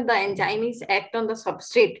that whether the enzyme is act on the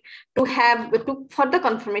substrate to further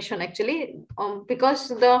confirmation actually, because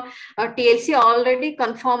the TLC already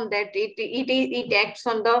confirmed that it acts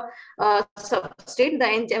on the substrate. The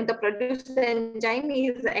enzyme, the produced enzyme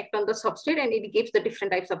is act on the substrate and it gives the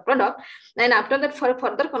different types of product. And after that, for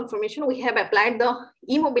further confirmation, we have applied the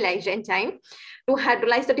immobilized enzyme to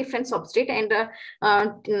hydrolyze the different substrate and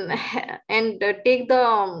take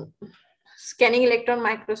the scanning electron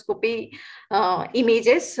microscopy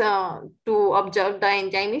images to observe the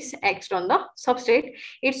enzyme is acts on the substrate.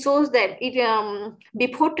 It shows that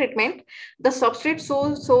before treatment, the substrate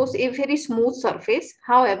shows a very smooth surface.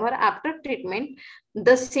 However, after treatment,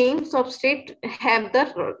 the same substrate have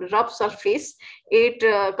the rough surface. It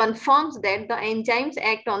confirms that the enzymes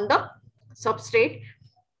act on the substrate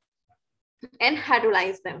and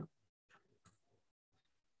hydrolyze them.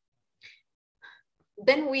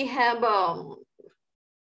 Then we have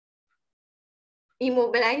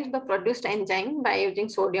immobilized the produced enzyme by using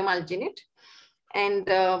sodium alginate. And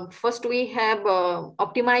first we have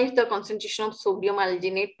optimized the concentration of sodium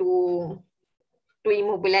alginate to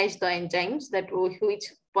immobilize the enzymes, that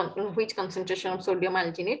which concentration of sodium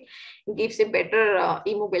alginate gives a better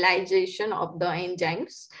immobilization of the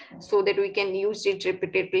enzymes, so that we can use it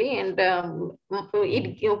repeatedly, and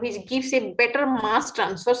which gives a better mass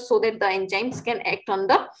transfer so that the enzymes can act on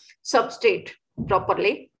the substrate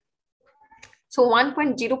properly. So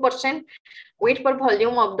 1.0% weight per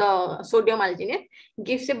volume of the sodium alginate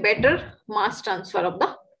gives a better mass transfer of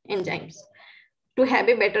the enzymes to have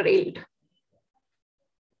a better yield.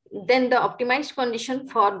 Then the optimized condition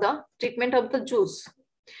for the treatment of the juice.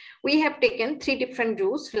 We have taken 3 different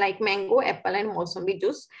juice like mango, apple and Mossambi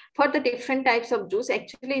juice. For the different types of juice,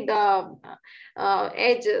 actually the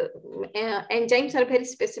enzymes are very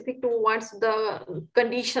specific towards the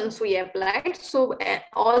conditions we applied. So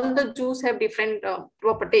all the juice have different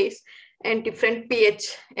properties and different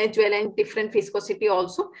pH as well and different viscosity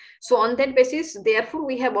also. So on that basis, therefore,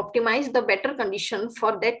 we have optimized the better condition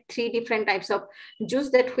for that 3 different types of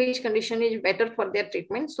juice, that which condition is better for their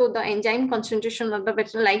treatment. So the enzyme concentration of the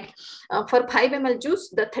better, like for 5 ml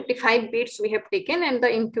juice, the 35 beads we have taken and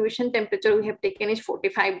the incubation temperature we have taken is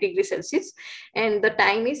 45 degrees Celsius and the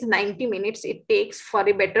time is 90 minutes it takes for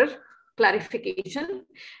a better clarification.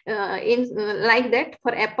 Like that,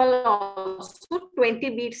 for apple also 20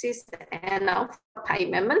 beads is enough for 5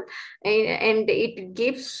 ml and it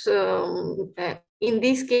gives in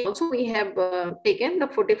this case also we have taken the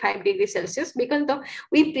 45 degrees Celsius because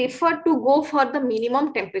we prefer to go for the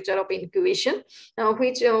minimum temperature of incubation,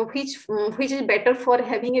 which is better for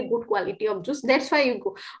having a good quality of juice. That's why you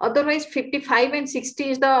go. Otherwise 55 and 60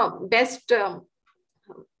 is the best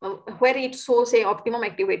where it shows a optimum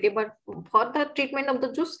activity, but for the treatment of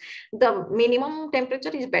the juice, the minimum temperature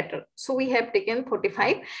is better. So we have taken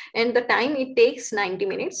 45 and the time it takes 90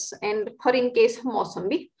 minutes. And for in case of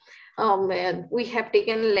Mossambi, we have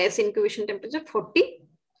taken less incubation temperature, 40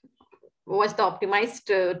 was the optimized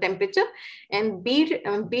temperature, and bead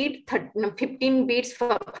 15 beads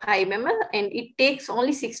for 5 ml, and it takes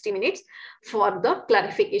only 60 minutes for the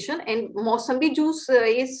clarification. And Mossambi juice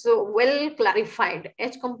is well clarified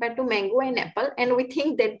as compared to mango and apple, and we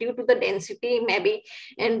think that due to the density maybe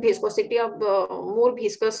and viscosity of more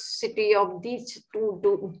viscosity of these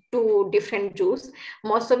two different juice,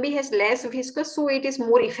 Mossambi has less viscous, so it is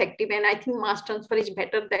more effective, and I think mass transfer is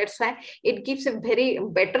better. That's why it gives a very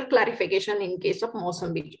better clarification in case of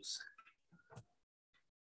Mossambi juice.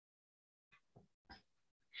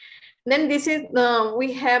 Then this is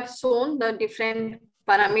we have shown the different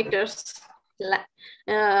parameters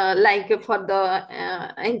like for the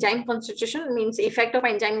enzyme concentration, means effect of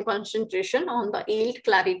enzyme concentration on the yield,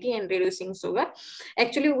 clarity, and reducing sugar.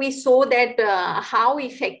 Actually, we saw that how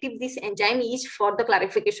effective this enzyme is for the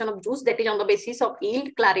clarification of juice, that is on the basis of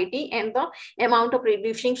yield, clarity, and the amount of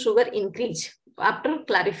reducing sugar increase after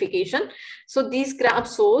clarification. So this graph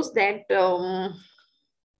shows that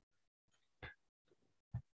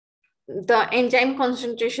the enzyme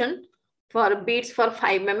concentration for beads for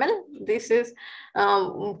 5 ml. This is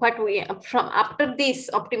what we from after this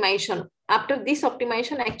optimization. After this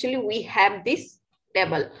optimization, actually we have this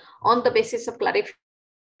table on the basis of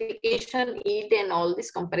clarification, yield, and all this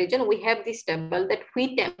comparison. We have this table that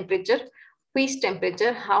which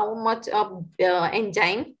temperature, how much of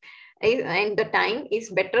enzyme and the time is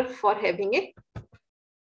better for having a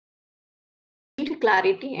yield,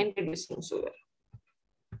 clarity, and reducing sugar.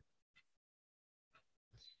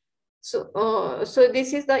 So,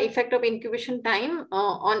 this is the effect of incubation time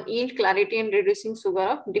on yield, clarity, and reducing sugar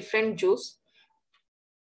of different juice.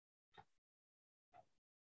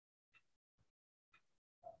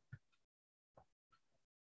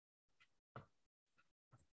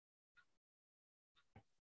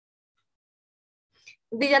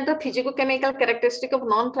 These are the physicochemical characteristic of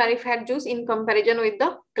non-clarified juice in comparison with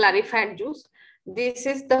the clarified juice. This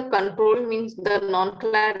is the control, means the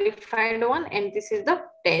non-clarified one, and this is the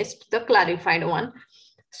test, the clarified one.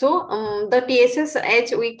 So the TSS,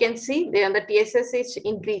 as we can see, there the TSS is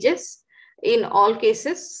increases in all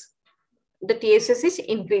cases. The TSS is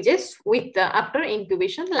increases with after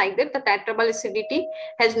incubation. Like that, the titrable acidity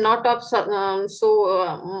has not of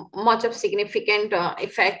much of significant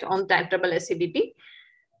effect on titrable acidity.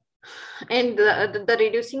 And the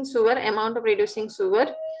reducing sugar, amount of reducing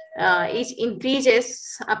sugar is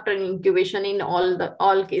increases after incubation in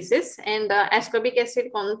all cases, and the ascorbic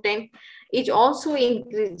acid content is also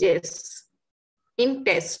increases in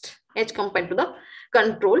test as compared to the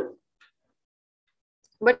control.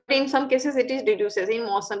 But in some cases it is reduces. In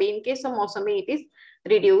Mossambi, in case of Mossambi, it is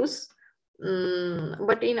reduced,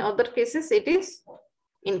 but in other cases it is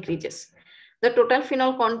increases. The total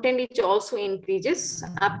phenol content is also increases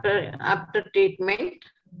after treatment,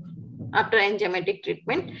 after enzymatic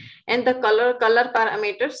treatment, and the color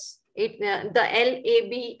parameters. The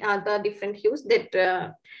LAB are the different hues that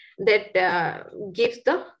gives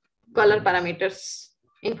the color parameters,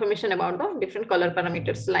 information about the different color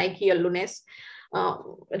parameters like yellowness,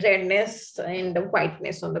 redness, and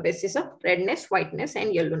whiteness on the basis of redness, whiteness,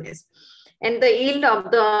 and yellowness. And the yield of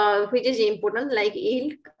the, which is important, like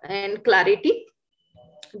yield and clarity.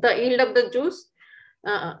 The yield of the juice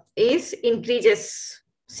is increases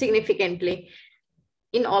significantly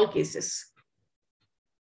in all cases,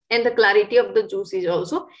 and the clarity of the juice is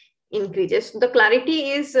also increases. The clarity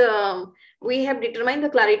is we have determined the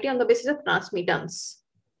clarity on the basis of transmittance.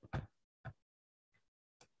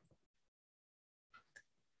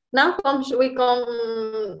 Now comes to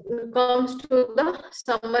the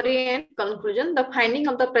summary and conclusion. The finding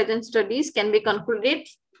of the present studies can be concluded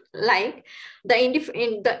like the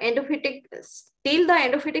endophytic, till the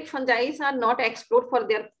endophytic fungi are not explored for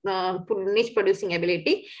their pullulanase producing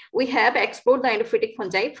ability. We have explored the endophytic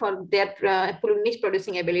fungi for their pullulanase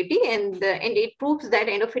producing ability, and it proves that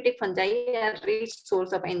endophytic fungi are rich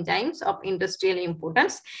source of enzymes of industrial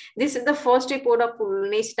importance. This is the first report of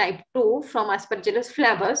pullulanase type 2 from Aspergillus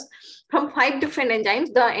flavus. From 5 different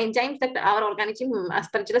enzymes, the enzymes that our organism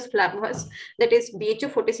Aspergillus flavus, that is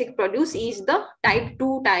BHO46, produce is the type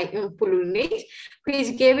 2 pullulanase,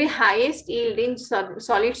 which gave a highest yield in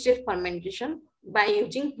solid state fermentation by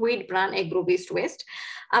using wheat bran agro-based waste.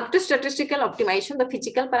 After statistical optimization, the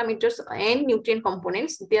physical parameters and nutrient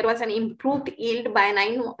components, there was an improved yield by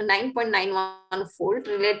 9.91 fold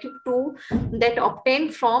relative to that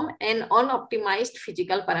obtained from an unoptimized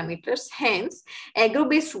physical parameters. Hence,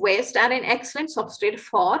 agro-based waste are an excellent substrate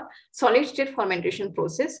for solid state fermentation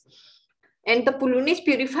process. And the PULLULANASE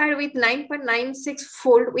purified with 9.96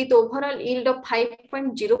 fold with overall yield of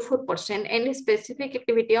 5.04% and a specific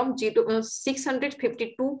activity of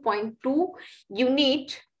 652.2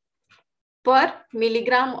 unit per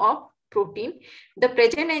milligram of protein. The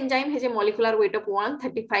present enzyme has a molecular weight of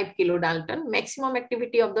 135 kilodalton. Maximum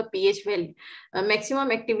activity of the pH value, maximum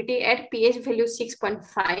activity at pH value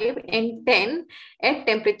 6.5 and 10 at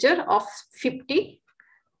temperature of 50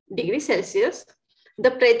 degrees Celsius.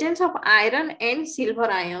 The presence of iron and silver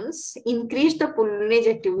ions increase the PULLULANASE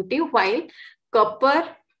activity, while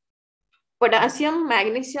copper, potassium,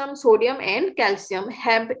 magnesium, sodium, and calcium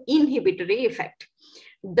have inhibitory effect.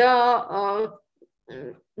 The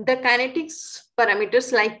kinetics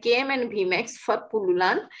parameters like Km and Vmax for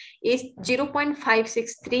Pullulan is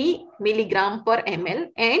 0.563 milligram per ml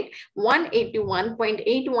and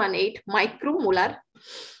 181.818 micromolar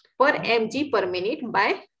per mg per minute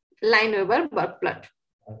by Lineweaver work plot.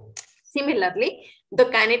 Similarly, the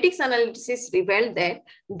kinetics analysis revealed that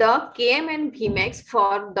the Km and Vmax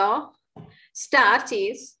for the starch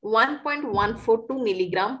is 1.142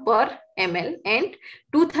 milligram per ml and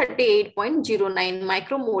 238.09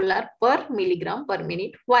 micromolar per milligram per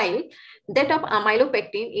minute, while that of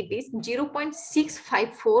amylopectin it is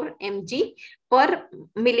 0.654 mg per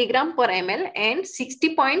milligram per ml and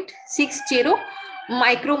 60.60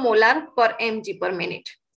 micromolar per mg per minute.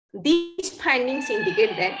 These findings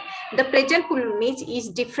indicate that the present PULLULANASE is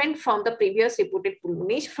different from the previous reported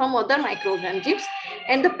PULLULANASE from other microorganisms,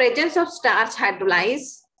 and the presence of starch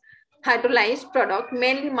hydrolyzed product,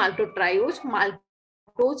 mainly maltodextrose,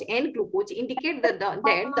 maltose, and glucose, indicate that the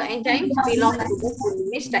enzymes belong to the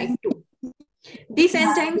PULLULANASE type 2. These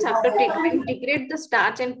enzymes, after treatment, degrade the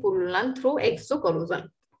starch and pullulan through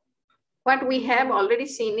exocorrosion. What we have already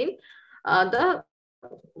seen in the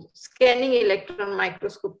scanning electron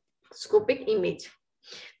microscopic image.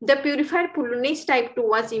 The purified PULLULANASE type 2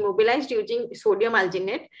 was immobilized using sodium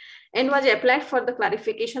alginate and was applied for the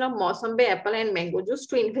clarification of Mosambé apple and mango juice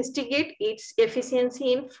to investigate its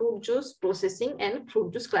efficiency in fruit juice processing and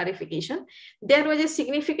fruit juice clarification. There was a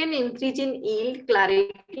significant increase in yield,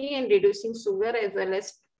 clarity, and reducing sugar as well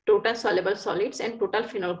as total soluble solids and total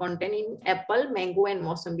phenol content in apple, mango, and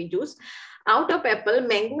Mosambé juice. Out of apple,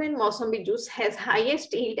 mango, and Mosambé juice has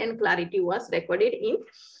highest yield and clarity was recorded in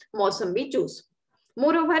Mosambé juice.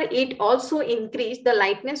 Moreover, it also increased the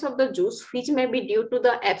lightness of the juice, which may be due to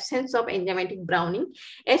the absence of enzymatic browning.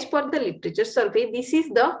 As per the literature survey, this is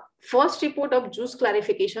the first report of juice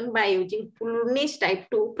clarification by using PULLULANASE type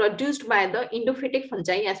 2 produced by the endophytic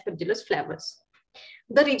fungi Aspergillus flavus.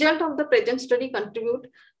 The result of the present study contribute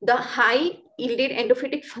the high yielded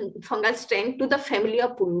endophytic fungal strain to the family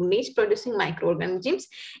of PULLULANASE producing microorganisms,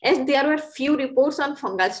 as there were few reports on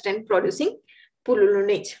fungal strain producing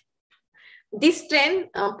PULLULANASE. This strain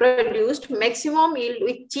produced maximum yield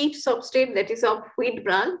with cheap substrate, that is of wheat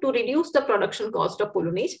bran, to reduce the production cost of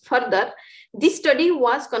PULLULANASE. Further, this study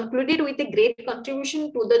was concluded with a great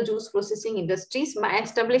contribution to the juice processing industries by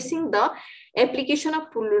establishing the application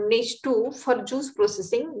of PULLULANASE 2 for juice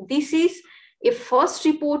processing. This is a first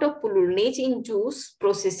report of PULLULANASE in juice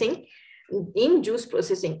processing.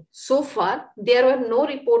 So far, there were no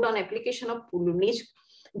report on application of PULLULANASE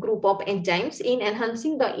group of enzymes in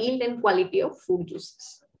enhancing the yield and quality of fruit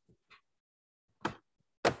juices.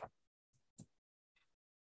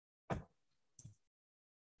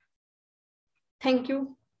 Thank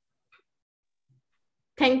you.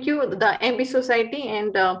 Thank you, the MB Society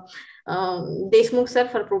and Deshmukh sir,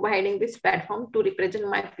 for providing this platform to represent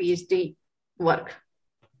my PhD work.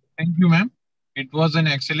 Thank you, ma'am. It was an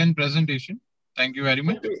excellent presentation. Thank you very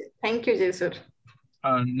much. Thank you, Jay sir.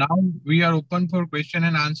 Now we are open for question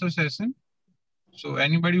and answer session. So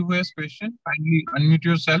anybody who has question, kindly unmute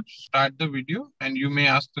yourself, start the video, and you may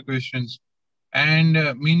ask the questions. And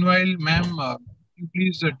meanwhile, ma'am, you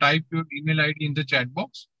please type your email ID in the chat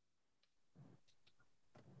box.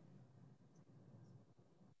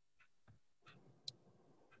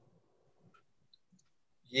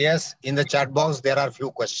 Yes, in the chat box, there are few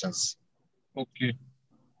questions. Okay.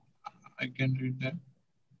 I can read that.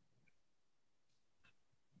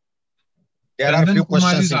 There are few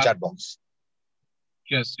questions in chat box.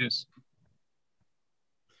 Yes, yes.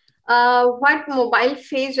 What mobile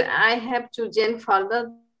phase I have chosen for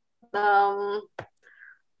the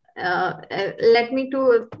let me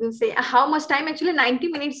to say how much time. Actually 90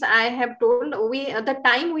 minutes I have told. The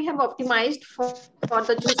time we have optimized for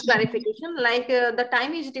the juice clarification, like the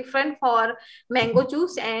time is different for mango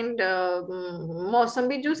juice and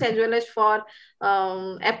Mossambi juice, as well as for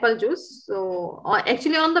apple juice. So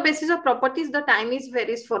actually on the basis of properties, the time is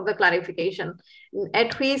varies for the clarification,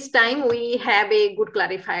 at which time we have a good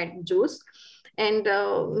clarified juice. And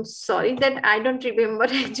sorry that I don't remember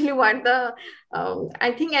actually what the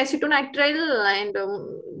I think acetonitrile and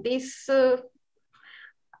this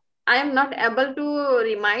I am not able to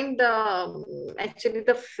remind the actually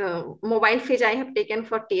the mobile phase I have taken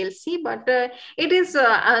for TLC, but it is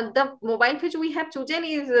the mobile phase we have chosen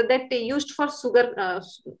is that used for sugar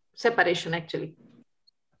separation actually.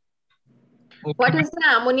 Okay. What is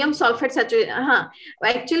the ammonium sulfate saturation?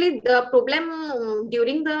 Actually, the problem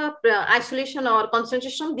during the isolation or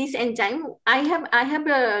concentration of this enzyme, I have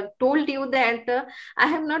told you that I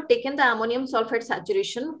have not taken the ammonium sulfate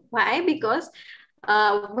saturation. Why? Because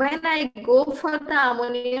when I go for the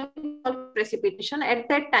ammonium sulfate precipitation, at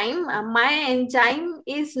that time my enzyme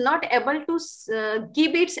is not able to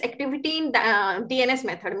give its activity in DNS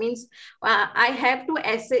method. Means I have to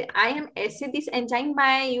assay. I am assay this enzyme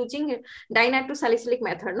by using dinitrosalicylic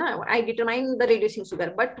method. No, I determine the reducing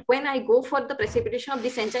sugar. But when I go for the precipitation of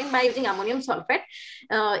this enzyme by using ammonium sulfate,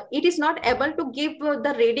 it is not able to give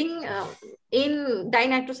the reading in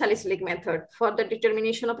dinitrosalicylic method for the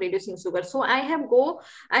determination of reducing sugar. So I have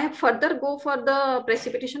further go for the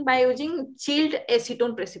precipitation by using chilled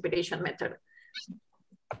acetone precipitation method.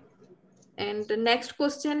 And the next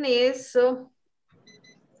question is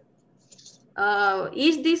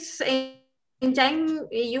this enzyme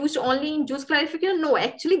used only in juice clarification? No,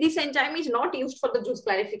 actually this enzyme is not used for the juice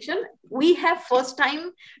clarification. We have first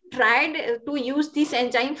time tried to use this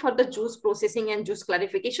enzyme for the juice processing and juice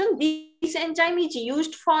clarification. This enzyme is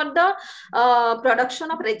used for the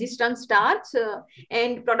production of resistant starch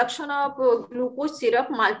and production of glucose syrup,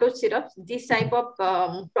 maltose syrup, this type of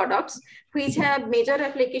products which have major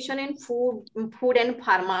application in food and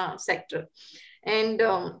pharma sector. And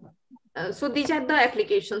so these are the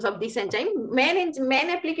applications of this enzyme. Main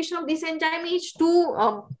application of this enzyme is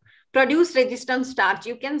to produce resistant starch.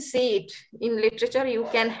 You can see it in literature. You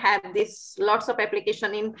can have this lots of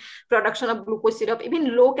application in production of glucose syrup,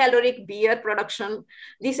 even low caloric beer production.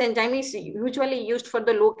 This enzyme is usually used for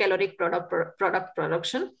the low caloric product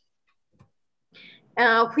production.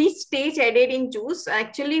 Which stage added in juice?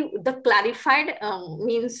 Actually, the clarified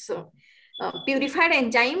means purified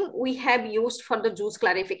enzyme we have used for the juice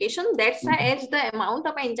clarification. That's why as the amount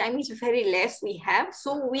of enzyme is very less we have,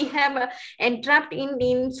 so we have entrapped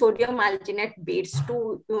in sodium alginate beads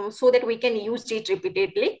to so that we can use it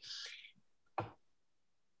repeatedly.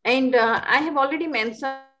 And I have already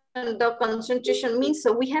mentioned the concentration, means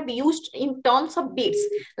we have used in terms of beads,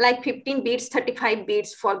 like 15 beads, 35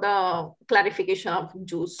 beads for the clarification of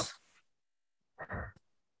juice.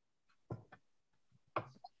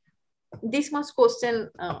 This much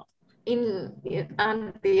question in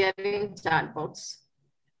chat box.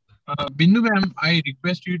 Bindu ma'am, I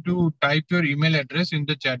request you to type your email address in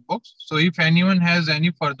the chat box. So if anyone has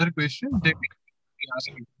any further question, they can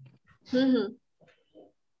ask you.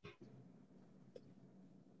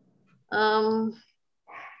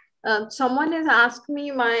 Someone has asked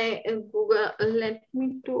me my Google. Let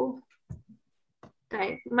me to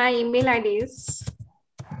type my email ID is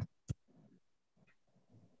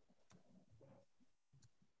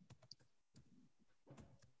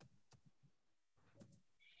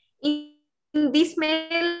in this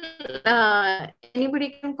mail. Anybody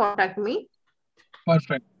can contact me.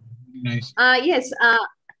 Perfect. Nice. Yes.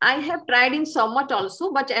 I have tried in somewhat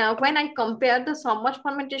also, but when I compare the somewhat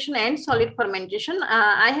fermentation and solid fermentation,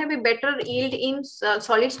 I have a better yield in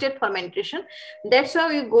solid state fermentation. That's why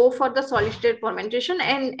we go for the solid state fermentation,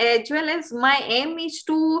 and as well as my aim is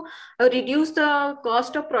to reduce the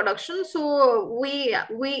cost of production. So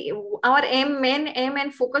our main aim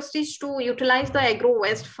and focus is to utilize the agro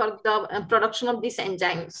waste for the production of these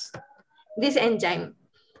enzymes, this enzyme.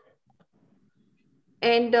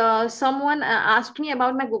 And someone asked me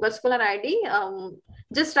about my Google Scholar ID.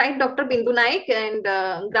 Just write Dr. Bindu Naik and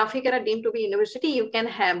Graphic era deemed to be university. You can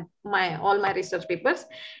have all my research papers.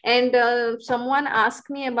 And someone asked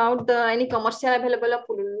me about any commercial available of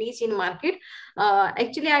PULLULANASE in market.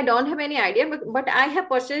 Actually, I don't have any idea, but I have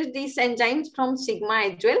purchased these enzymes from Sigma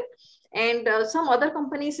as well. And some other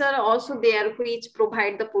companies are also there which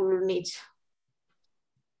provide the PULLULANASE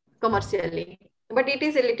commercially. But it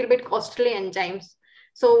is a little bit costly enzymes.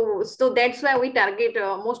 So that's why we target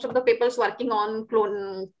most of the people's working on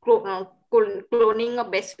cloning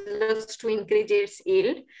of bacillus to increase its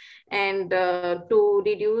yield, and to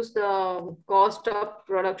reduce the cost of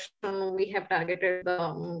production. We have targeted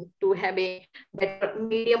to have a better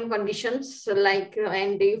medium conditions, like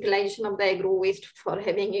and the utilization of the agro waste for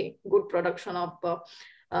having a good production of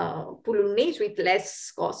PULLULANASE with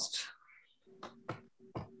less cost.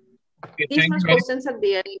 Okay, These thank much you questions are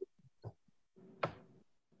there.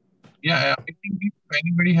 Yeah, I think if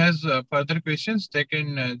anybody has further questions, they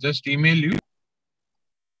can just email you.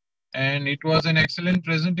 And it was an excellent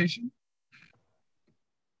presentation.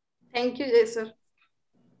 Thank you, Jay sir.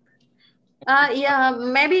 Yeah,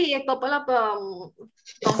 maybe a couple of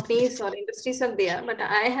companies or industries are there, but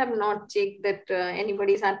I have not checked that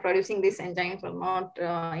anybody's are producing these enzymes or not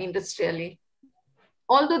industrially.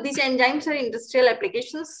 Although these enzymes are industrial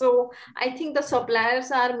applications, so I think the suppliers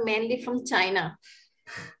are mainly from China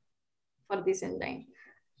for this enzyme.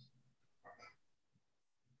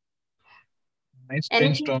 Nice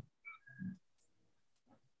Anything? brainstorm.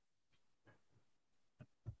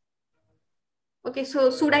 Okay, so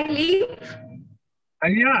should I leave?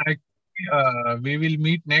 Yeah, we will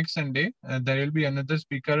meet next Sunday. There will be another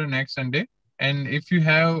speaker next Sunday. And if you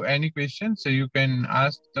have any questions, you can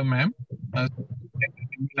ask the ma'am.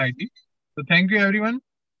 ID. So thank you, everyone.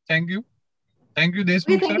 Thank you. Thank you,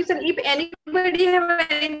 Desmukh, Okay, thank you, sir. If anybody have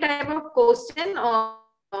any type of question, or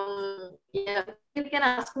yeah, you can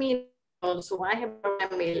ask me also. I have my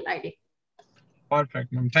mail ID.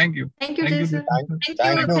 Perfect, ma'am. Thank you. Thank you, Jason. Thank you,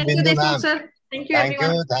 Thank you, Bindu Desmukh, ma'am. sir. Thank you,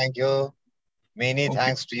 everyone. Thank you. Many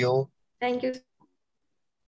thanks to you. Thank you.